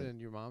 Remember, Really? And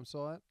your mom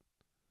saw it.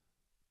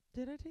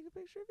 Did I take a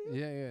picture of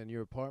you? Yeah, in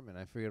your apartment.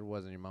 I figured it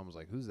was, and your mom was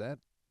like, "Who's that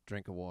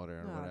drink of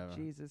water or Oh whatever?"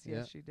 Jesus! Yeah,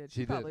 Yes, she did. she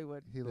She did. probably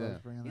would. He Yeah. loves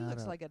bringing He that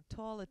looks up. like a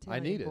tall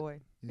Italian need it.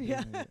 boy. You do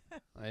Yeah. need it.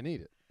 I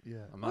need it.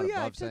 Yeah. I'm not Oh yeah,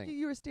 I above took saying. you.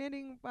 You were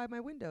standing by my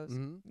windows.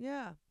 Mhm.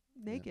 Yeah,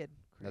 naked.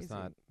 That's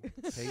Crazy. not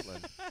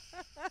Caitlin.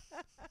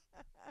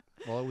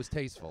 Well, it was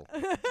tasteful.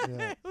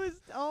 Yeah. It was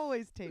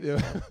always tasteful.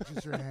 Yeah.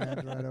 Just your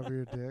hand right over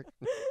your dick.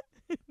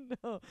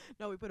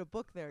 No, we put a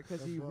book there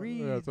because A he book. reads.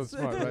 Yeah, that's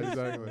smart, right?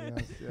 Exactly.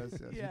 Yes.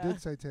 Yeah. You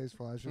did say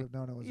tasteful. I should have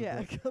known it was Yeah,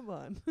 a book. come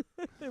on.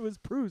 It was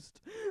Proust.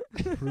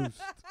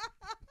 Proust.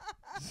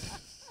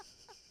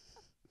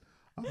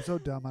 I'm so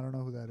dumb. I don't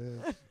know who that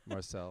is.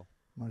 Marcel.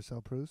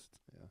 Marcel Proust.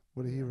 Yeah.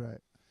 What did he Yeah.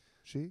 write?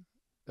 She?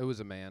 It was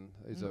a man.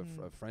 He's a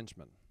Mhm.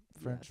 Frenchman.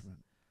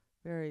 Frenchman.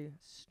 Very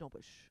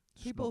snobbish.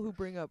 People who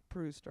bring up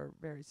Proust are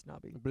very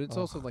snobby. But it's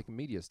also Ugh. like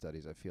media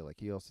studies. I feel like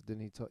he also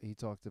didn't he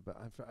talked about.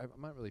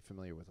 I'm not really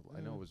familiar with.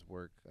 I know Mm. his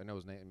work. I know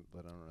his name,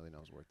 but I don't really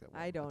know his work that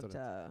well. I don't.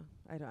 thought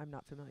I'm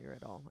not familiar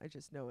at all. I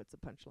just know it's a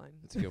punchline.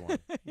 it's a good one.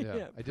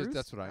 Yeah, I just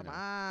that's Proust? what I Come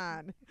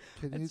know. on.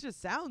 Can It you? just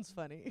sounds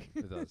funny.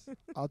 It does.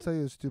 I'll tell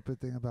you a stupid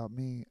thing about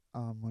me.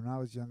 When I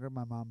was younger,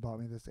 my mom bought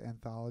me this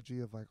anthology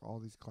of like all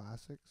these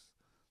classics,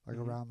 like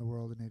Mhm. Around the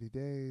World in 80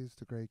 Days,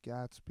 The Great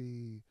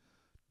Gatsby,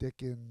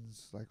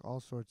 Dickens, like all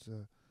sorts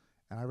of.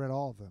 And I read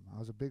all of them. I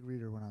was a big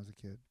reader when I was a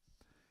kid.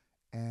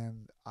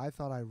 And I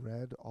thought I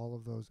read all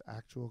of those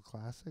actual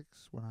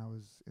classics when I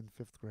was in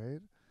 5th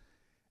grade.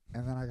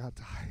 And then I got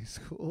to high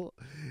school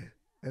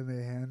and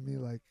they hand me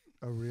like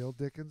a real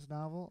Dickens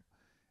novel.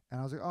 And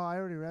I was like, oh, I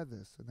already read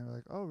this. And they were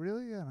like, oh,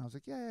 really? Yeah. And I was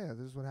like, yeah,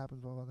 this is what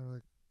happens. Blah, blah. And they were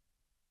like,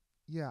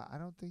 yeah, I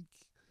don't think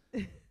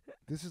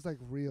this is like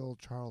real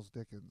Charles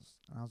Dickens.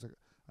 And I was like,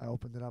 I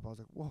opened it up. I was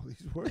like, whoa,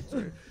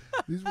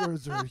 these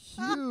words are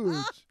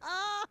huge.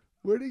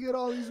 Where do you get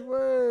all these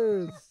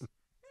words?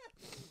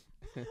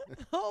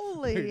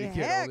 Holy Where'd you get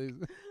all heck.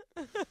 these-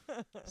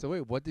 So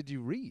wait, what did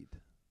you read?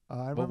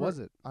 I What was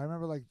it? I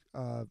remember like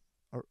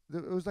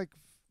it was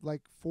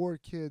like 4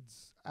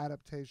 kids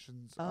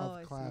adaptations Oh, I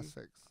of see.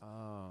 classics.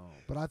 Oh,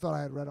 But I thought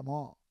I had read them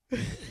all.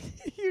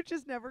 You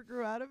just never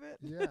grew out of it?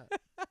 Yeah.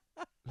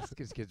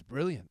 this kid's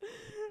brilliant.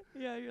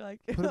 Yeah, you're like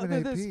Put 'em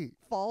in this AP.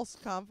 false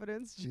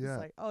confidence. Just Yeah.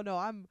 like, oh no,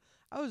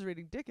 I was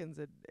reading Dickens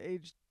at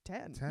age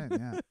 10. 10,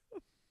 yeah.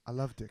 I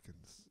love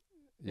Dickens.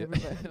 Yeah.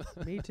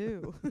 Me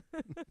too.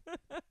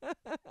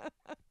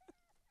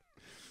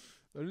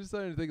 I'm just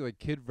starting to think of like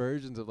kid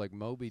versions of like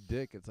Moby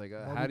Dick. It's like,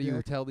 Moby how do you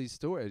Dick. tell these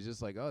stories? It's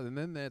just like, oh, and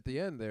then at the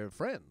end they're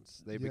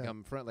friends. They Yeah.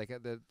 become friends. Like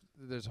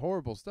there's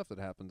horrible stuff that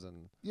happens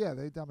in Yeah,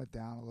 they dumb it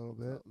down a little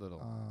bit. a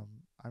little.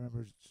 I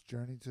remember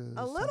Journey to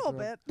the A little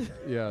Center bit.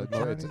 Yeah,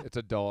 no, it's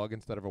a dog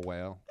instead of a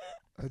whale.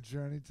 A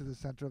Journey to the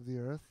Center of the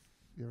Earth.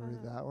 You ever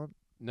read that one?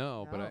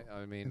 No, but No.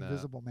 I mean,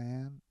 Invisible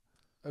Man.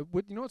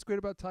 what you know what's great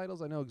about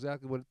titles? I know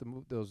exactly what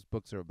those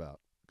books are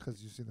about.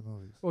 Because you've seen the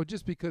movies. Well,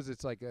 just because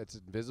it's like it's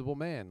Invisible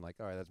Man. Like,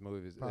 all right, that's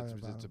movies. Probably It's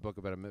about a him. book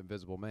about an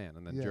invisible man,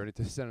 and then Yeah. Journey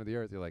to the Center of the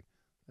Earth. You're like,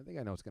 I think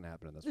I know what's gonna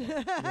happen in this one.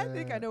 I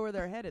think I Yeah. know where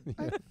they're headed.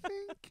 I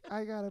think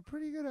I got a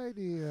pretty good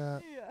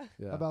idea Yeah.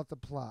 Yeah. about the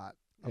plot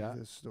of Yeah.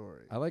 this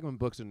story. I like when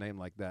books are named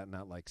like that,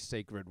 not like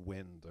Sacred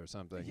Wind or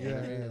something. You know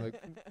what I Yeah. mean?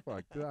 Like,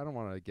 fuck, I don't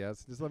want to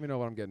guess. Just let me know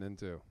what I'm getting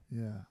into.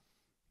 Yeah.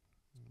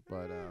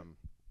 But I'm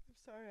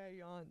sorry I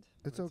yawned.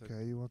 It's That's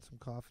okay. You want some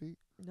coffee?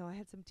 No, I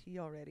had some tea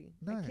already.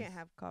 I Nice. can't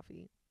have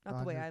coffee. Not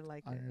On the way your- I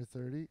like On it. your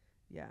 30?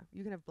 Yeah,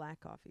 you can have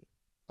black coffee.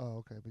 Oh,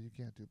 okay. But you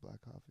can't do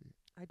black coffee.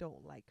 I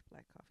don't like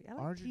black coffee. I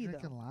like Aren't tea you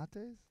drinking though.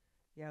 lattes?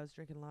 Yeah, I was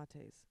drinking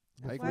lattes.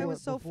 I That's why I was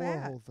so before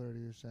fat. Whole 30,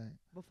 you're saying.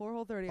 Before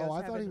Whole 30, Oh,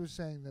 was I thought he having- was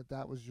saying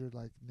that was your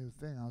like new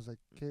thing. I was like,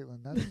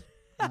 Caitlin,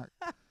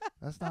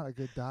 that's not a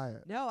good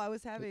diet. No, I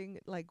was having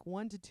like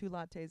 1 to 2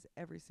 lattes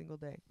every single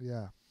day.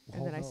 Yeah. And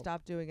Whole then I milk.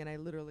 stopped doing it and I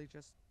literally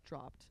just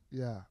dropped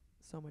Yeah.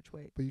 so much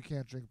weight. But you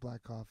can't drink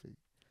black coffee.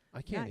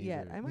 I can't Not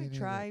yet. either. I Me might neither.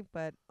 try,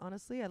 but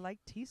honestly, I like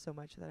tea so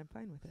much that I'm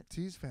fine with it.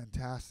 Tea's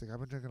fantastic. I've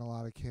been drinking a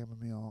lot of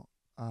chamomile,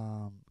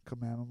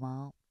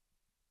 chamomile.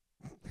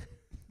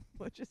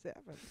 What just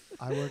happened?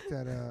 I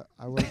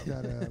worked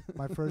at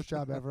my first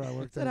job ever. I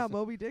worked Is that how at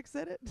Moby Dick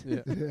said it?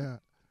 Yeah. yeah.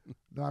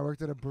 No, I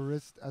worked at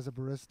as a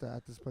barista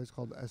at this place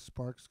called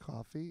Sparks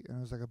Coffee, and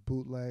it was like a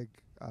bootleg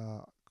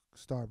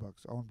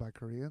Starbucks owned by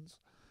Koreans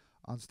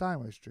on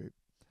Steinway Street.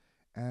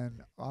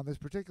 And on this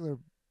particular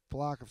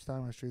block of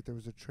Steinway Street, there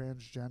was a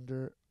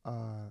transgender.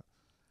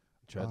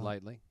 Tread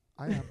lightly.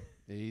 I am.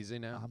 Easy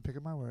now. I'm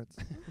picking my words.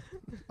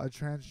 A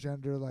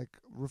transgender like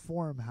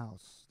reform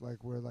house,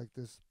 like where like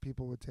this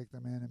people would take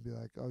them in and be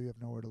like, "Oh, you have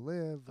nowhere to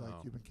live. Like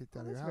Oh. you've been kicked Oh,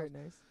 out of that's your house."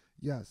 very nice.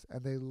 Yes,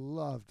 and they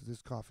loved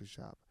this coffee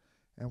shop.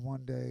 And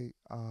one day,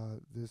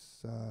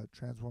 this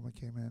trans woman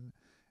came in,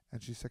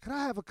 and she said, "Can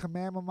I have a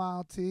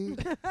chamomile tea?"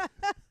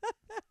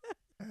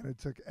 And it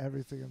took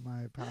everything in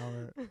my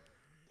power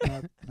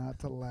not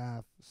to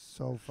laugh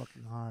so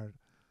fucking hard.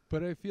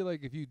 But I feel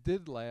like if you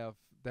did laugh,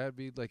 that'd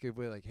be like if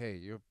we're like, hey,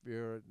 you're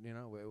you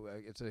know,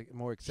 it's a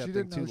more She accepting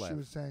didn't to know laugh. she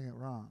was saying it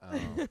wrong.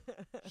 Oh.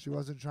 She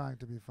wasn't trying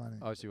to be funny.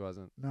 Oh, she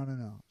wasn't.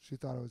 No. She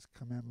thought it was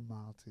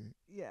chamomile tea.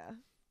 Yeah.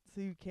 So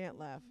you can't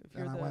laugh if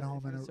And you're I the went home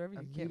if you're and the server.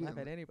 You can't laugh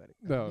at anybody.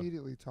 No.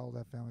 Immediately told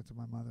that family to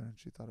my mother, and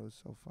she thought it was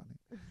so funny.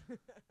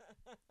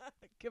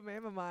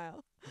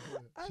 Chamomile.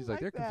 I She's like,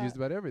 they're that. confused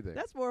about everything.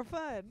 That's more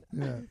fun.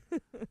 Yeah.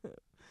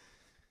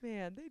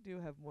 Man, they do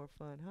have more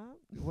fun, huh?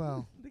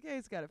 Well, The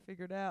gays got it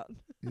figured out.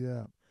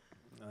 yeah.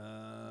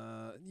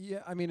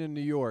 Yeah, I mean in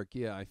New York,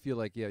 yeah, I feel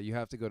like you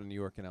have to go to New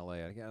York and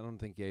L.A. I don't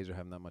think gays are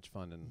having that much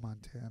fun in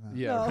Montana.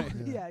 Yeah, no, right.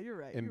 yeah, you're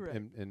right. You're right.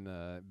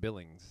 in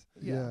Billings.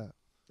 Yeah.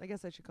 I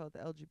guess I should call it the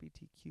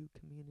LGBTQ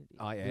community.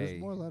 IA. There's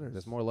more letters.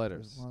 There's more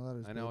letters. There's more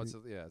letters. I know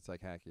baby. it's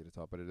like hacky to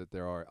talk, but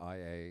there are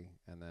IA,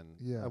 and then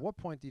Yeah. at what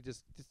point do you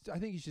just I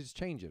think you should just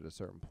change it at a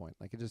certain point.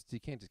 Like you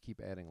can't just keep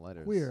adding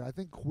letters. Queer. I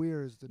think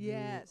queer is the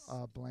Yes.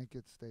 new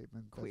blanket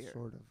statement Queer. that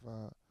sort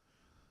of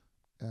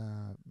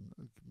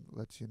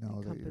lets you know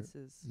that you're.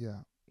 Encompasses. Yeah.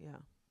 Yeah.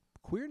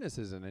 Queerness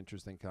is an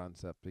interesting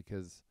concept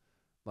because,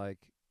 like,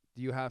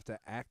 do you have to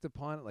act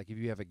upon it? Like, if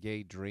you have a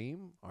gay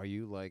dream, are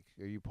you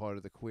part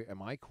of the queer?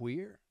 Am I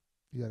queer?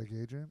 You had a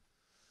gay dream?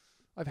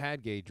 I've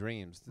had gay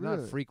dreams. They're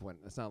Really? not frequent.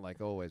 It's not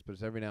like always, but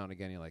it's every now and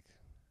again. You're like,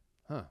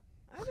 huh.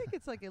 I think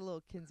it's like a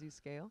little Kinsey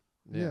scale.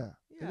 Yeah.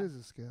 Yeah. It is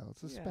a scale.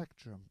 It's a Yeah.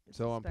 spectrum. It's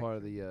So a I'm part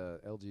of spectrum.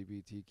 the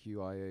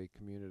LGBTQIA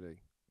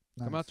community.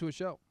 Nice. Come out to a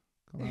show.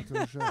 Come out to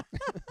the show.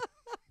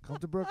 Come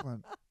to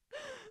Brooklyn.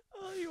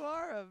 Oh, you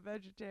are a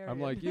vegetarian. I'm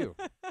like you.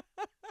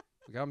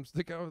 Look how I'm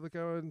sitting.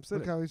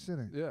 Look how he's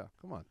sitting. Yeah,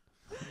 come on.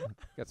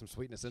 Got some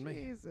sweetness in me.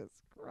 Jesus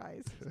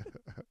Christ.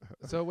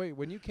 So wait,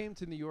 when you came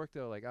to New York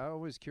though, like I'm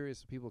always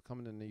curious of people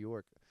coming to New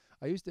York.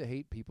 I used to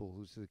hate people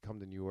who used to come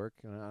to New York,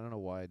 and I don't know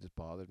why it just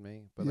bothered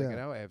me. But like Yeah.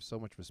 now I have so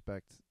much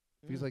respect.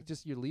 Feels like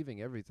just you're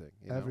leaving everything.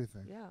 You know?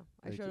 Everything. Yeah.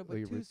 I Like, showed up well,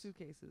 you with 2 re-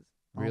 suitcases.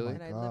 Oh Really? my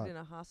And I God. lived in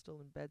a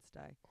hostel in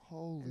Bed-Stuy.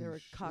 Holy And there were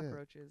shit.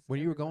 cockroaches. When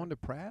you were everywhere. going to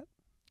Pratt,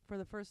 For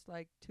the first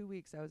 2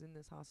 weeks, I was in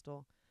this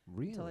hostel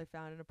really? until I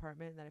found an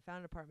apartment. And then I found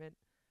an apartment,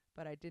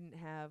 but I didn't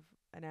have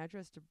an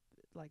address to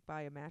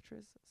buy a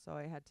mattress, so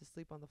I had to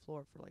sleep on the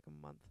floor for like a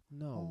month.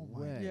 No Oh my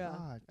way. Yeah.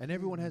 God. And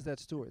everyone has Damn. that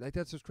story. Like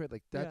that's just great.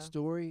 Like that Yeah.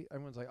 story,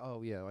 everyone's like,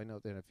 "Oh yeah, I know."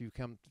 Then if you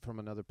come from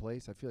another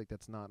place, I feel like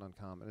that's not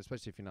uncommon,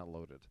 especially if you're not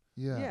loaded.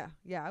 Yeah.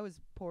 Yeah. I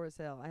was poor as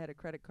hell. I had a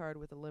credit card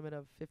with a limit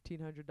of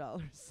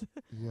 $1,500,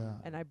 Yeah.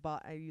 and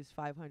I used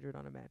 $500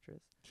 on a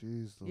mattress.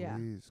 Jeez Yeah.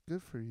 Louise.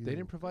 Good for you. They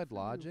didn't provide for you,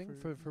 lodging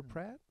for for you.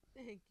 Pratt.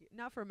 Thank you.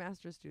 Not for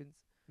master's students.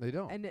 They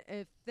don't. And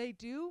if they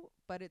do,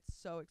 but it's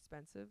so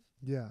expensive.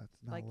 Yeah,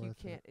 it's not Like worth you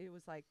can't. It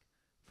was like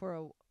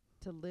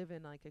to live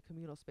in like a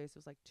communal space. It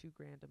was like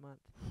 $2,000 a month.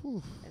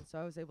 Whew. And so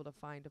I was able to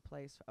find a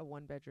place, a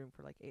 1-bedroom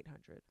for like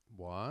 $800.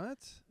 What?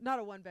 Not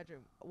a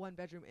 1-bedroom, a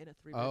 1-bedroom in a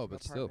 3-bedroom Oh,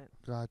 but still. apartment.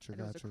 Gotcha,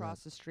 And it was gotcha.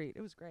 across the street.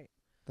 It was great.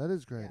 That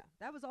is great. Yeah,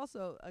 that was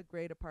also a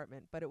great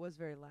apartment, but it was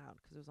very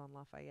loud 'cause it was on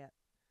Lafayette.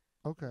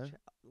 Okay. Which,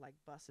 like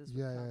buses would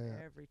Yeah, come yeah, yeah.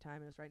 every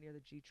time. It was right near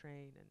the G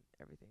train and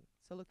everything.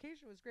 So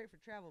location was great for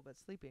travel, but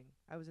sleeping,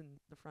 I was in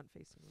the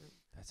front-facing room.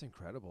 That's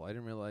incredible. I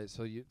didn't realize.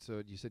 So you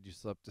said you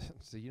slept.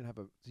 So you didn't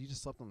have you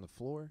just slept on the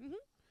floor. Mhm.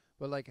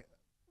 But like,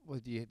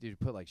 did you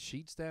put like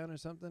sheets down or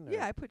something? Or?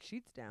 Yeah, I put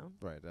sheets down.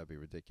 Right, that'd be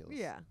ridiculous.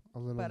 Yeah. A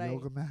little But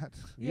yoga mat.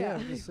 Yeah, Yeah.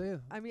 I'm just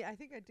saying. I mean, I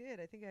think I did.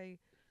 I think I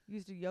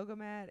used a yoga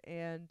mat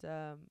and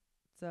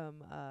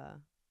some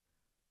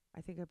I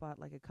think I bought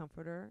like a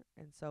comforter,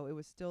 and so it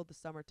was still the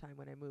summertime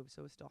when I moved,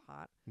 so it was still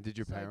hot. Did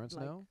your So I, parents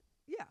like, know?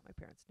 Yeah, my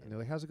parents And did. they're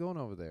like, "How's it going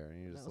over there?" And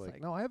you're And I just was like,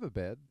 like- "No, I have a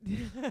bed."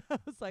 I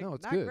was like, No,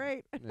 it's not good.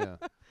 great. Yeah.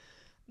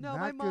 No,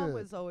 my Not mom good.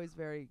 was always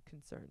very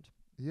concerned.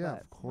 Yeah,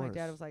 but of course. My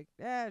dad was like,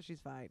 "Yeah, she's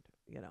fine,"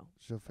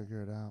 She'll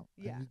figure it out.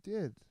 Yeah. And you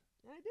did.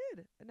 And I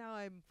did. And now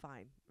I'm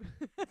fine.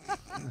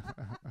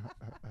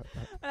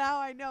 Now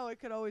I know it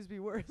could always be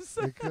worse.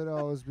 It could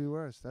always be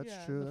worse. That's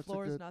yeah, true. The That's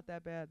floor a is good, not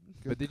that bad.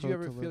 good But did you coat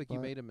ever to feel live like you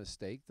by. made a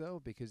mistake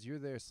though? Because you're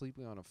there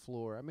sleeping on a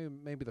floor. I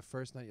mean, maybe the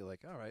first night you're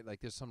like, "All right," like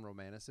there's some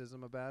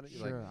romanticism about it.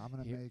 You're Sure, like, I'm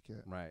gonna you- make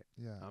it. right.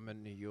 Yeah. I'm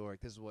in New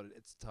York. This is what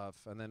it's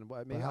tough. And then I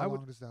But mean, how I long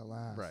would does that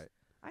last? right.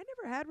 I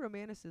never had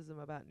romanticism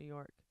about New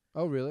York.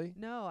 Oh, really?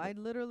 No, I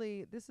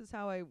literally, this is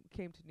how I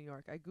came to New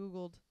York. I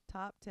Googled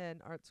top 10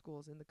 art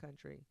schools in the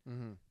country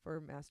Mm-hmm. for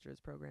a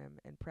master's program,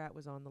 and Pratt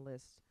was on the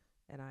list.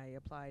 And I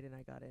applied and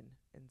I got in.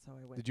 And so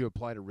I went. Did you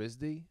apply to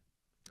RISD?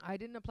 I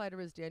didn't apply to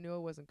RISD. I knew I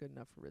wasn't good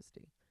enough for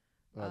RISD.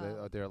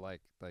 They're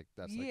like that's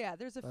like Yeah,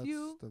 there's a That's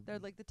few. the- They're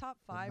like the top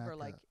 5 are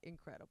like mecca.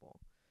 incredible.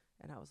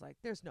 And I was like,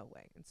 there's no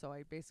way. And so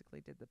I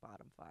basically did the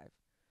bottom 5.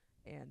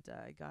 And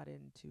I got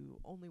into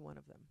only one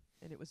of them.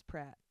 And it was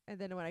Pratt. And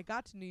then when I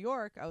got to New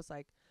York, I was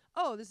like,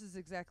 oh, this is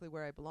exactly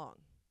where I belong.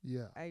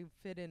 Yeah. I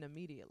fit in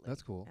immediately.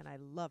 That's cool. And I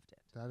loved it.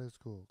 That is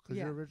cool. 'Cause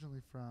Yeah. you're originally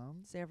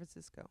from San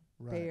Francisco,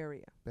 right, Bay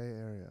Area. Bay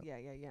Area.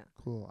 Yeah.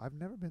 Cool. I've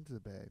never been to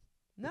the Bay.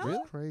 No, Really?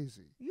 It's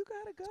crazy. you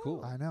gotta go.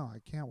 cool. I know. I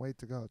can't wait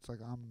to go. It's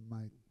like on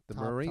my The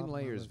top marine of my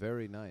layer is list.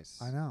 very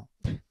nice. I know.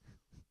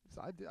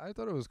 So I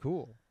thought it was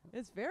cool.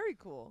 It's very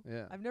cool.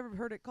 Yeah. I've never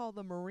heard it called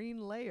the marine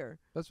layer.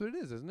 That's what it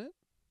is, isn't it?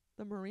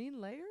 The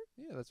marine layer?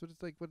 Yeah, that's what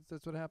it's like.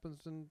 That's what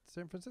happens in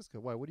San Francisco.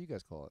 Why? What do you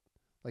guys call it?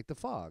 Like the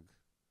fog.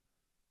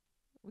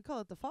 We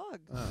call it the fog.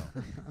 Oh.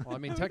 Well, I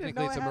mean, We didn't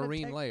technically know it's it a had a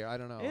marine tech- layer. I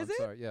don't know. Is I'm it?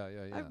 sorry. Yeah,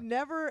 yeah, yeah. I've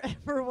never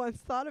ever once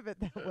thought of it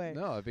that way.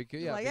 No, because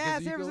It's yeah, like,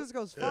 because you San go,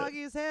 Francisco's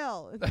foggy as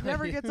hell. It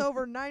never gets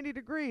over 90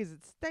 degrees.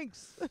 It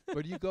stinks.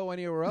 but you go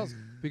anywhere else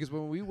because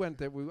when we went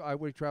there,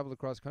 we traveled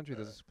across country.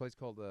 There's this place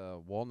called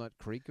Walnut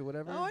Creek or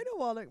whatever. Oh, I know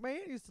Walnut. My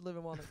aunt used to live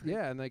in Walnut. Creek.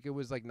 Yeah, and like it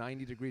was like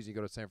 90 degrees. You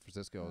go to San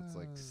Francisco, it's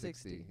like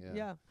 60.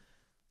 Yeah.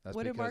 That's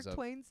What did because Mark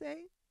Twain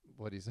say?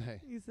 What do you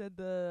say? He said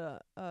the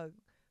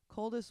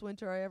coldest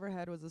winter I ever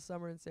had was the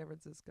summer in San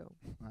Francisco.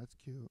 That's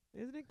cute.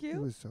 Isn't it He cute?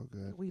 was so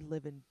good. We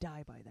live and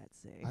die by that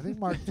saying. I think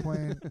Mark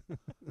Twain.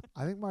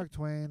 I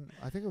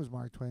think it was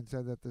Mark Twain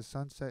said that the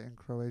sunset in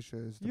Croatia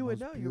is the You would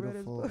most know. You read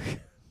his beautiful. book.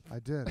 I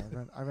did.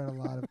 I read a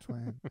lot of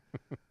Twain.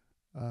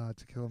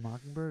 To Kill a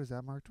Mockingbird, is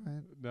that Mark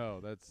Twain? No,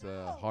 that's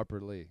No.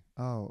 Harper Lee.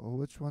 Oh,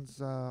 which one's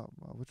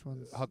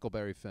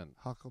Huckleberry Finn.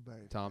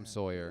 Huckleberry? Tom Finn.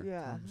 Sawyer.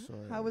 Yeah. Tom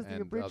Sawyer. How was the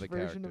And abridged other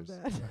version of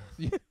characters.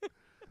 that?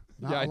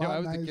 Not Yeah, I a know. lot I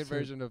was the kid nicer.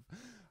 version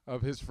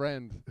of his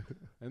friend,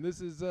 and this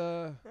is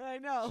I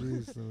know.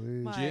 Jeez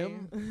Louise. My-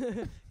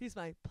 Jim? He's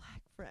my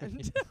black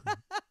friend.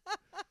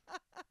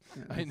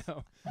 I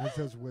know. It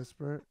says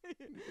whisper.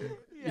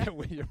 yeah.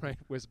 You're right.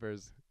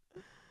 Whispers.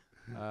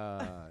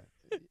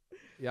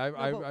 Yeah,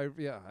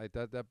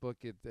 that book.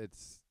 It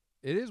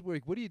is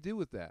weird. What do you do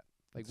with that?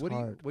 Like, It's what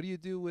hard. do you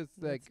do with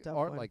That's like a tough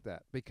art one. like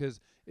that? Because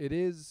it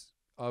is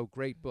a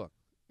great book.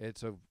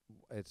 It's an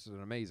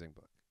amazing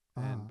book.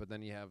 And but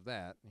then you have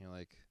that, and you're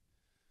like,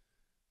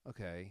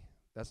 okay,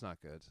 that's not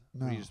good.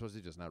 No. Are you supposed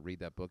to just not read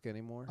that book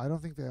anymore? I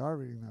don't think they are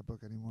reading that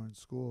book anymore in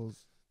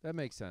schools. That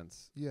makes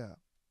sense. Yeah.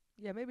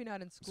 Yeah, maybe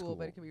not in school,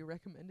 but School. it can be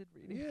recommended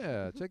reading.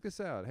 Yeah, check this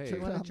out. Hey, Do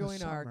you want out to in the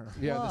join our summer.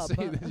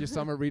 club? yeah, your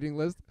summer reading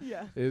list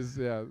Yeah. is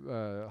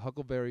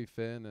Huckleberry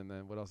Finn, and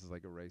then what else is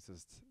like a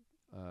racist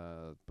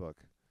book?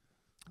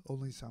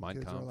 Only some Mein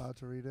kids are Kampf. allowed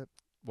to read it.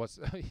 What's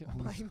Only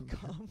Mein some-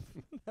 Kampf.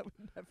 That would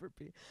never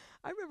be.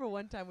 I remember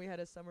one time we had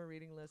a summer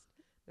reading list.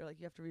 They're like,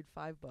 you have to read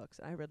 5 books.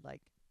 And I read like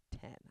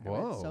 10. I read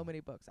Whoa. so many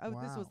books. This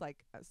Wow. was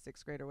like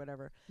 6th grade or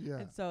whatever. Yeah.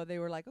 And so they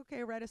were like,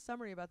 okay, write a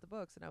summary about the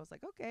books. And I was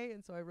like, okay.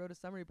 And so I wrote a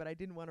summary, but I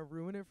didn't want to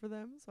ruin it for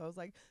them. So I was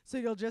like, so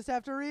you'll just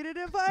have to read it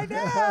and find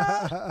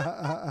out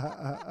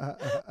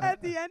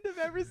at the end of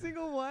every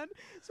single one.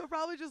 So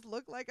probably just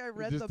look like I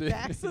read just the did.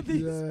 backs of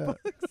these Yeah.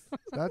 books.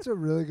 That's a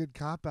really good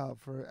cop out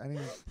for any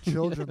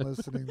children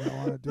listening that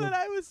want to do. But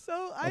I was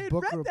so, I a had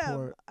book read them.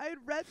 report. I had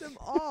read them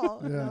all.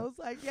 And I Yeah. was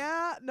like,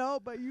 yeah, no,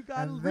 but you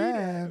got to And read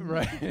then it.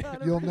 Right. You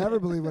gotta You'll read never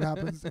it. believe what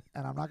happens,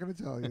 and I'm not going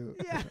to tell you.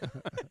 Yeah.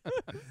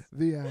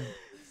 The end.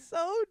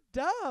 So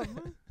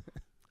dumb.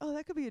 Oh,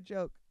 that could be a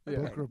joke. Yeah.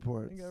 Book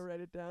reports. I'm going to write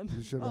it down.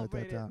 You should I'll write that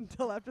read it down.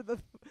 until after the.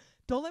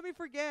 Don't let me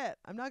forget.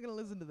 I'm not going to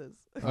listen to this.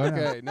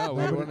 Okay, no,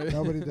 we Nobody, want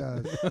nobody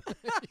does.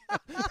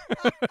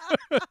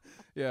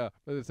 Yeah,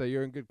 but they say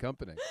you're in good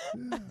company.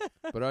 Yeah.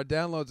 But our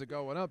downloads are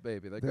going up,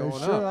 baby. They're They going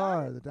sure up.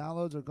 are. The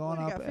downloads are going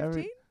What, you up got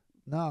every. 15?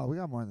 No, we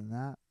got more than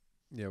that.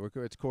 Yeah,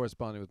 it's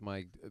corresponding with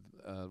my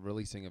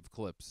releasing of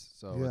clips.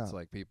 So Yeah. it's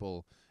like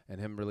people and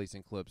him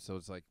releasing clips. So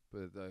it's like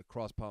the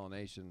cross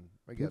pollination.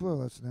 People are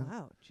listening.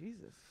 Wow,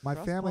 Jesus. My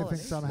family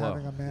thinks I'm Slow.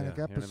 having a manic Yeah, you know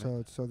what I mean?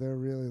 episode, so they're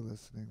really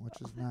listening, which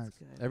is That's nice.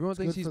 good. Everyone It's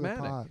thinks good he's for the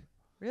manic. pod.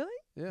 Really?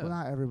 Yeah.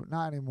 Well,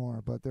 not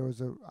anymore, but there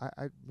was me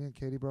and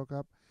Katie broke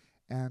up,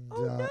 and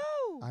Oh, no.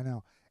 I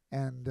know,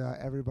 and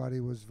everybody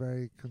was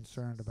very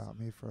concerned about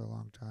me for a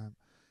long time,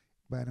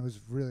 and it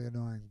was really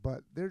annoying.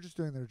 But they're just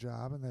doing their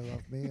job, and they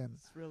love me, and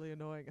It's really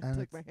annoying. I and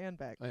took my it's- hand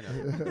back. I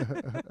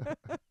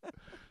know.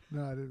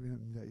 no, I didn't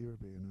mean that you were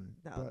being annoying.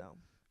 No, but, no.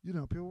 you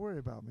know, people worry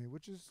about me,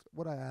 which is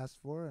what I asked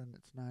for, and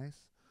it's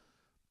nice.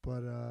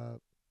 But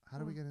how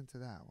do we Oh. get into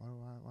that?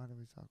 Why do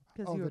we talk?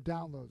 'Cause Oh, you the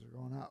downloads are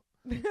going up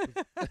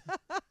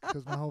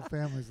because my whole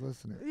family's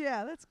listening.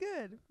 Yeah, that's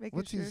good. Making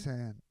What's sure. he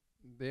saying?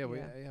 Yeah,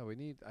 Yeah. we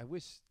need. I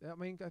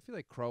feel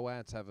like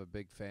Croats have a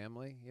big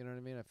family. You know what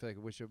I mean? I feel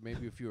like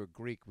maybe if you were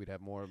Greek, we'd have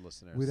more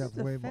listeners. We'd have It's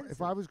way more.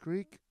 If I offensive. was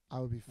Greek, I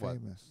would be What?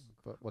 famous.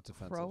 But what's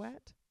offensive?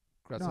 Croat?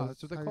 That's, No,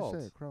 that's what they're how you called.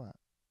 say it, Croat.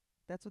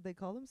 That's what they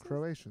call themselves?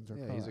 Croatians are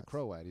Yeah, Croats. he's a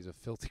Croat. He's a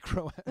filthy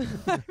Croat.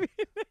 I mean,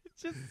 it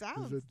just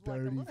sounds like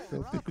dirty, a little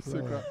filthy rough. He's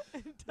a Croat.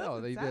 It No,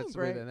 doesn't sound that's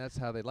great. and that's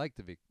how they like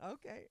to be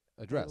Okay.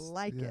 addressed. I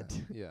like Yeah.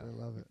 it. Yeah. I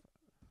love it.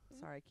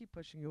 Sorry, I keep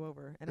pushing you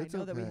over. And It's I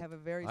know that we okay. have a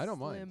very I don't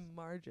slim mind.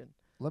 margin.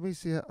 Let me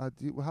see.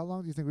 How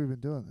long do you think we've been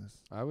doing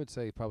this? I would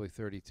say probably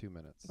 32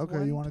 minutes. It's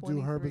Okay, you want to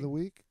do Herb of the 1:23.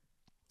 Week?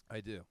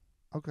 I do.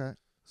 Okay.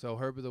 So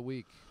Herb of the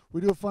Week.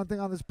 We do a fun thing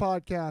on this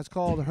podcast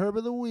called Herb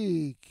of the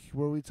Week,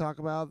 where we talk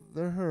about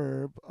the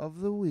herb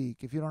of the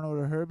week. If you don't know what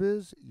a herb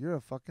is, you're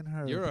a fucking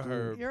herb. You're a dude.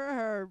 herb. You're a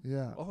herb.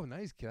 Yeah. Oh,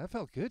 nice, Kate. That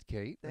felt good,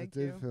 Kate. Thank that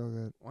did you. feel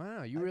good.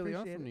 Wow, you I really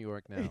are appreciate from it. New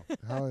York now.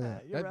 Hell yeah.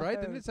 You're That a right?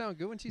 herb. Didn't it sound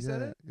good when she yeah,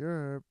 said it? You're a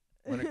herb.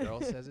 When a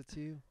girl says it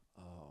to you?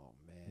 Oh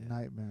man.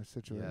 Nightmare Yeah, it's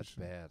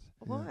situation. bad.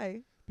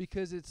 Why?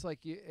 Because it's like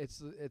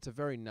it's a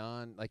very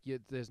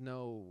there's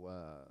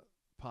no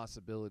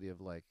possibility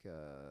of like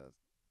a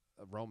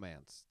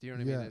romance. Do you know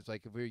what I Yeah. mean? It's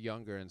like if we were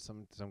younger and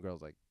some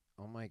girls like,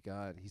 oh my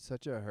god, he's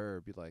such a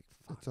herb. You're like,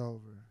 fuck, It's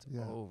over. it's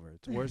yeah. over.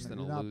 It's worse than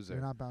you're a not, loser.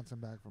 You're not bouncing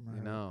back from her.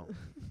 You know.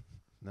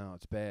 No,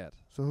 it's bad.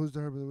 So who's the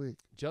herb of the week?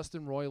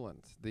 Justin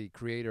Roiland, the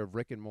creator of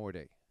Rick and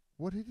Morty.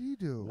 What did he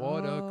do?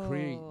 What a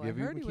creep. Oh, Have I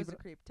you heard been he was a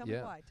keeping creep. Tell Yeah.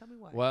 me why. Tell me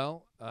why.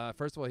 Well,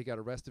 first of all, he got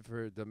arrested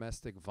for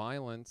domestic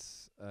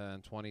violence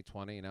in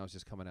 2020, and now it's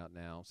just coming out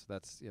now. So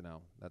that's,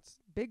 that's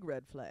Big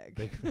red flag.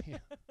 big. Yeah.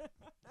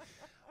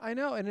 I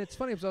know, and it's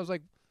funny because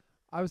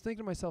I was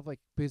thinking to myself, like,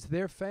 because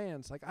they're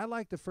fans. Like, I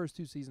liked the first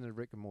 2 seasons of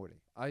Rick and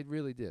Morty. I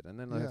really did, and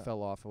then Yeah. I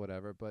fell off or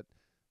whatever. But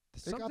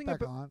They got something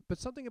back about, on. but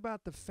something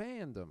about the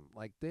fandom,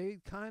 like they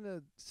kind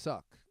of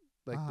suck.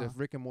 Like the Uh-huh.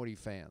 Rick and Morty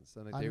fans,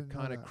 and I they're didn't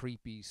know kind of that.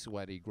 creepy,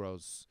 sweaty,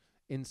 gross,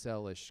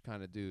 incel-ish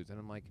kind of dudes. And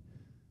I'm like,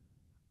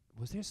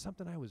 was there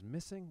something I was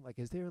missing? Like,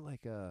 is there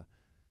like a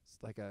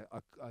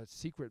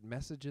secret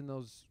message in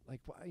those? Like,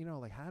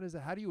 like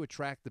how do you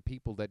attract the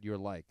people that you're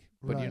like,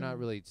 but Right. you're not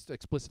really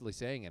explicitly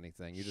saying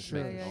anything? You're just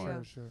Sure, making Yeah, art.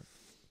 yeah. Sure.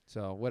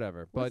 So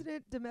whatever. Wasn't But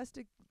it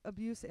domestic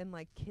abuse and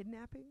like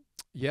kidnapping?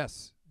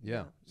 yes,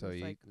 yeah. It So was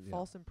he like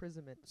false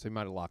imprisonment. So he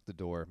might have locked the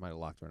door, might have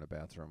locked her in a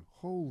bathroom.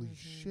 Holy Mhm.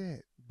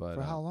 shit! But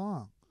For how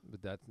long?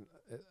 But that's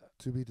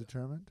To be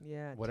determined.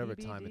 Yeah. whatever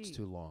TBD. time it's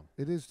too long.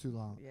 It is too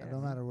long. Yeah. No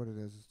matter what it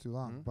is, it's too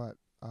long. Mhm. But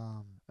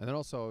And then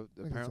also I think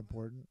it's apparently,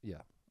 important.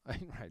 yeah,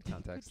 right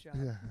context. Good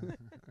job.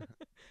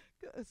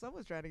 Yeah.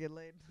 Someone's trying to get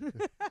laid.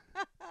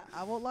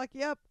 I won't lock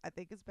you up. I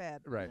think it's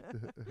bad. Right.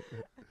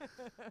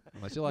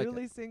 Unless you like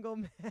Newly it. single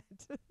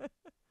Matt.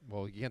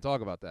 Well, you can't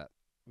talk about that.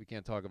 We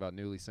can't talk about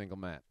newly single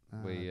Matt.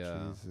 Ah, We,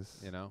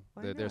 Jesus.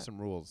 Why there's not? some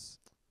rules.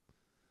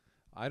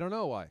 I don't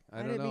know why. I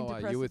don't didn't know mean to why.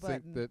 press You a would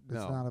think button. that It's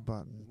no. not a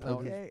button. No.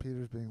 Okay.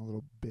 Peter's being a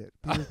little bit.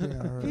 Peter's being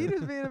a herb.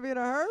 Peter's being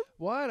a herb.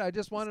 What? I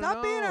just want to know.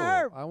 Stop being a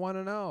herb. I want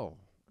to know.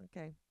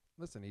 Okay.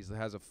 Listen, he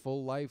has a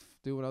full life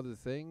doing other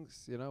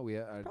things. We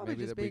Probably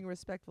maybe just that being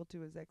respectful to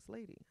his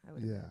ex-lady. I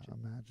would Yeah, imagine.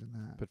 imagine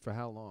that. But for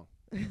how long?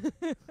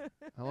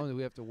 How long do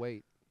we have to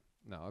wait?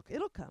 No. Okay.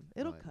 It'll come.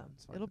 It'll No, come.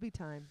 it's fine. It'll be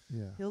time.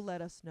 Yeah. He'll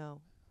let us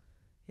know.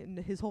 And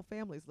his whole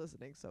family's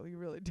listening, so he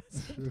really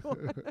doesn't.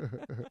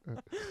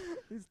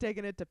 He's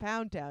taking it to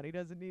Pound Town. He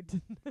doesn't need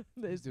to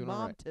his doing all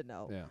mom right. to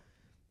know. Yeah.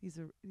 He's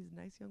a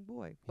nice young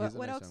boy. He is a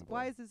What nice else? young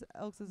Why boy. is this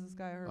else is this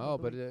guy a herb? Oh,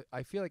 of the but week?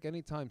 I feel like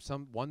anytime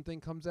one thing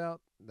comes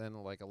out, then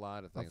like a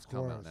lot of things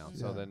come out course, now. yeah.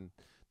 So then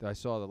I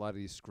saw a lot of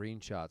these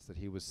screenshots that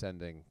he was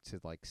sending to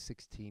like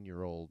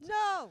 16-year-olds,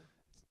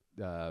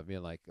 No.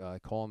 being like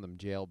calling them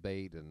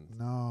jailbait and.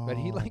 No. But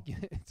he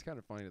it's kind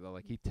of funny though.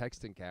 Like he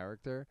texts in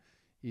character.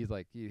 He's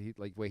like he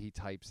like way he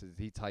types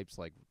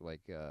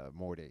like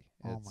Morty.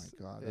 Oh It's-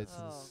 my God, it's-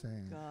 that's Oh,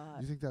 insane. God.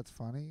 You think that's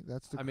funny?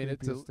 That's the I mean,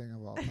 it's a- creepiest thing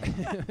of all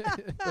time.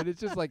 but it's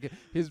just like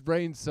his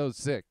brain's so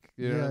sick.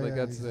 You know, like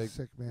that's he's like a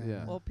sick man.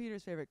 yeah. Well,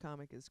 Peter's favorite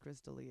comic is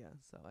Crystalia,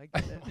 so I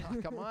get it.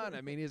 Oh, come on.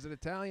 I mean, he's an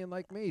Italian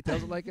like me. He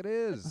tells it like it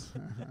is.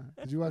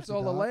 Did you watch It's the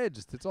all doc?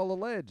 alleged. It's all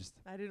alleged.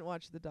 I didn't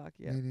watch the doc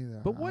yet. Me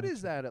neither. But what I'm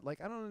is that?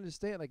 Like I don't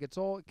understand. Like it's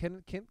all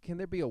can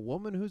there be a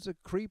woman who's a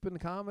creep in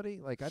comedy?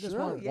 Like I just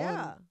Sure. Oh want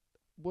yeah. one.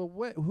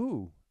 Well,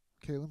 who?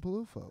 Caitlin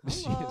Peluffo.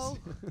 Hello.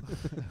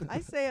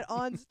 I say it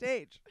on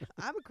stage.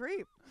 I'm a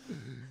creep.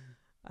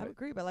 I'm a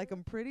creep. I like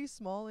 'em pretty,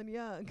 small, and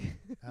young.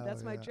 Hell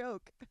That's my yeah.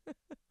 joke.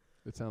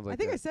 It sounds like I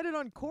think I that. said it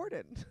on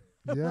Corden.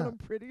 I Yeah. want 'em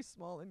pretty,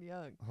 small, and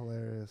young.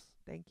 Hilarious.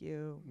 Thank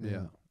you.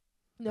 Yeah.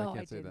 No, I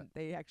can't say that. didn't.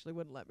 They actually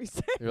wouldn't let me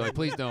say it. You're like,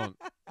 please don't.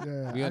 Yeah,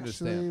 We actually,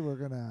 understand. we're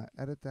gonna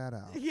edit that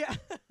out. Yeah.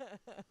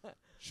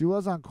 She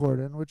was on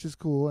Corden, which is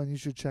cool, and you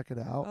should check it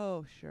out.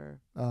 Oh, sure.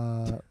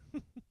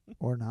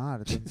 Or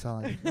not. It doesn't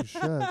sound like you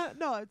should.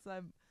 No, it's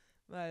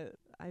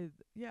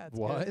yeah. It's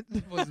What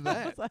good. was I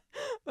that? was like,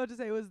 about to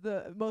say it was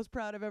the most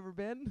proud I've ever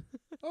been.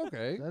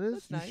 Okay. That is,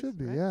 That's you nice, should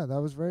be. right? Yeah, that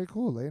was very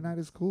cool. Late night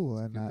is cool,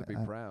 and Good to be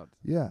proud.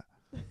 yeah,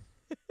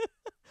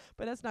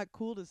 But that's not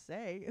cool to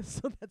say,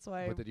 so that's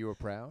why But I that you were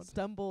proud?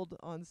 stumbled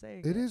on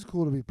saying it is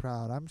cool to be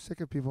proud. I'm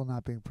sick of people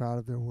not being proud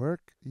of their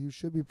work. You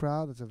should be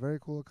proud. It's a very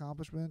cool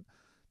accomplishment.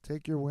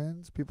 Take your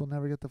wins. People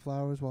never get the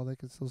flowers while they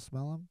can still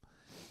smell them.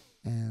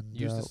 And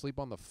You used to sleep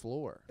on the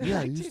floor.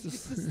 yeah, I you did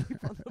used to sleep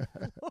on the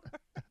floor.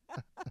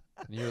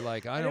 And you're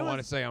like, I And it don't want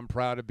to was- say I'm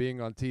proud of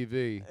being on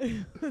TV.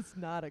 It's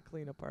not a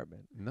clean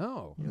apartment.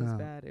 No. It was No.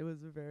 bad. It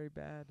was a very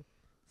bad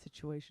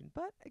situation,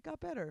 but it got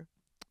better.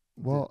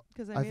 Well,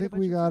 Because I think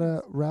we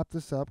gotta wrap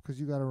this up because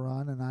you gotta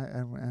run,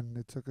 and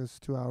it took us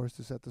 2 hours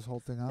to set this whole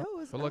thing up. No, it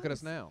was But look at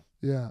us nice. now.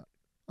 Yeah.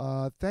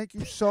 Thank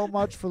you so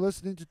much for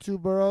listening to Two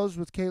Boroughs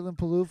with Caitlin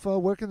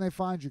Peluffo. Where can they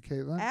find you,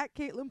 Caitlin? At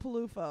Caitlin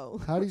Peluffo.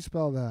 How do you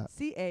spell that?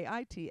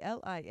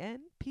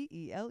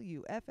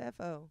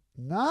 CAITLINPELUFFO.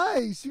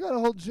 Nice. You got a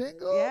whole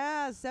jingle?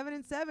 Yeah, 7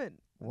 and 7.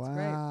 That's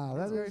great. Wow,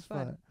 That's that very is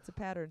fun. fun. It's a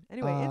pattern.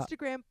 Anyway, Uh,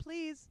 Instagram,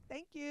 please.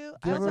 Thank you.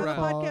 I give also her have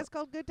a a follow. podcast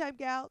called Good Time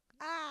Gal.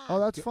 Ah. Oh,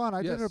 that's fun.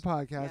 I did her Yes.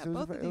 podcast. yeah, it was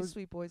both a, of it these was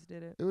sweet boys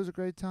did it. it was a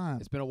great time.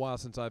 It's been a while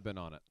since I've been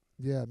on it.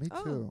 Yeah, me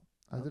Oh, too.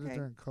 I did it okay.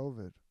 during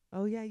COVID.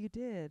 Oh, yeah, you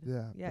did.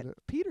 Yeah. Yeah, but it-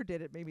 Peter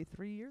did it maybe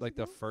 3 years Like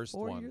ago. the first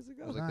 4 one. years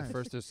ago. It was like Nice. the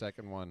first or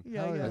second one.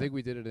 Yeah, Hell yeah. yeah. I think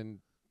we did it in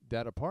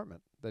that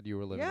apartment that you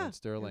were living Yeah, in, it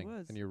Sterling,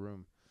 was. in your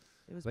room.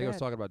 It was I think I was bad.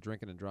 talking about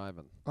drinking and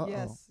driving. Uh-oh.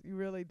 Yes, you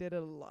really did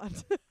it a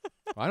lot.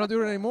 I don't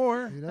do it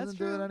anymore. He That's doesn't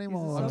do true. it He's a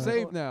anymore. I'm Sober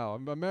saved boy. now.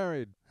 I'm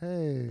married.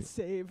 Hey.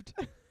 Saved.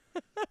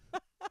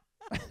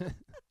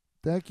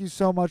 Thank you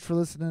so much for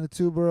listening to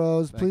Two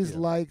BoROughs. Thank Please you.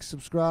 like,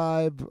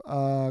 subscribe,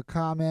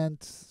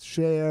 comment,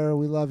 share.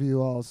 We love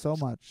you all so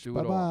much. Do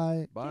it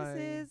all. Bye-bye. Bye.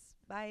 Kisses.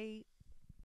 Bye.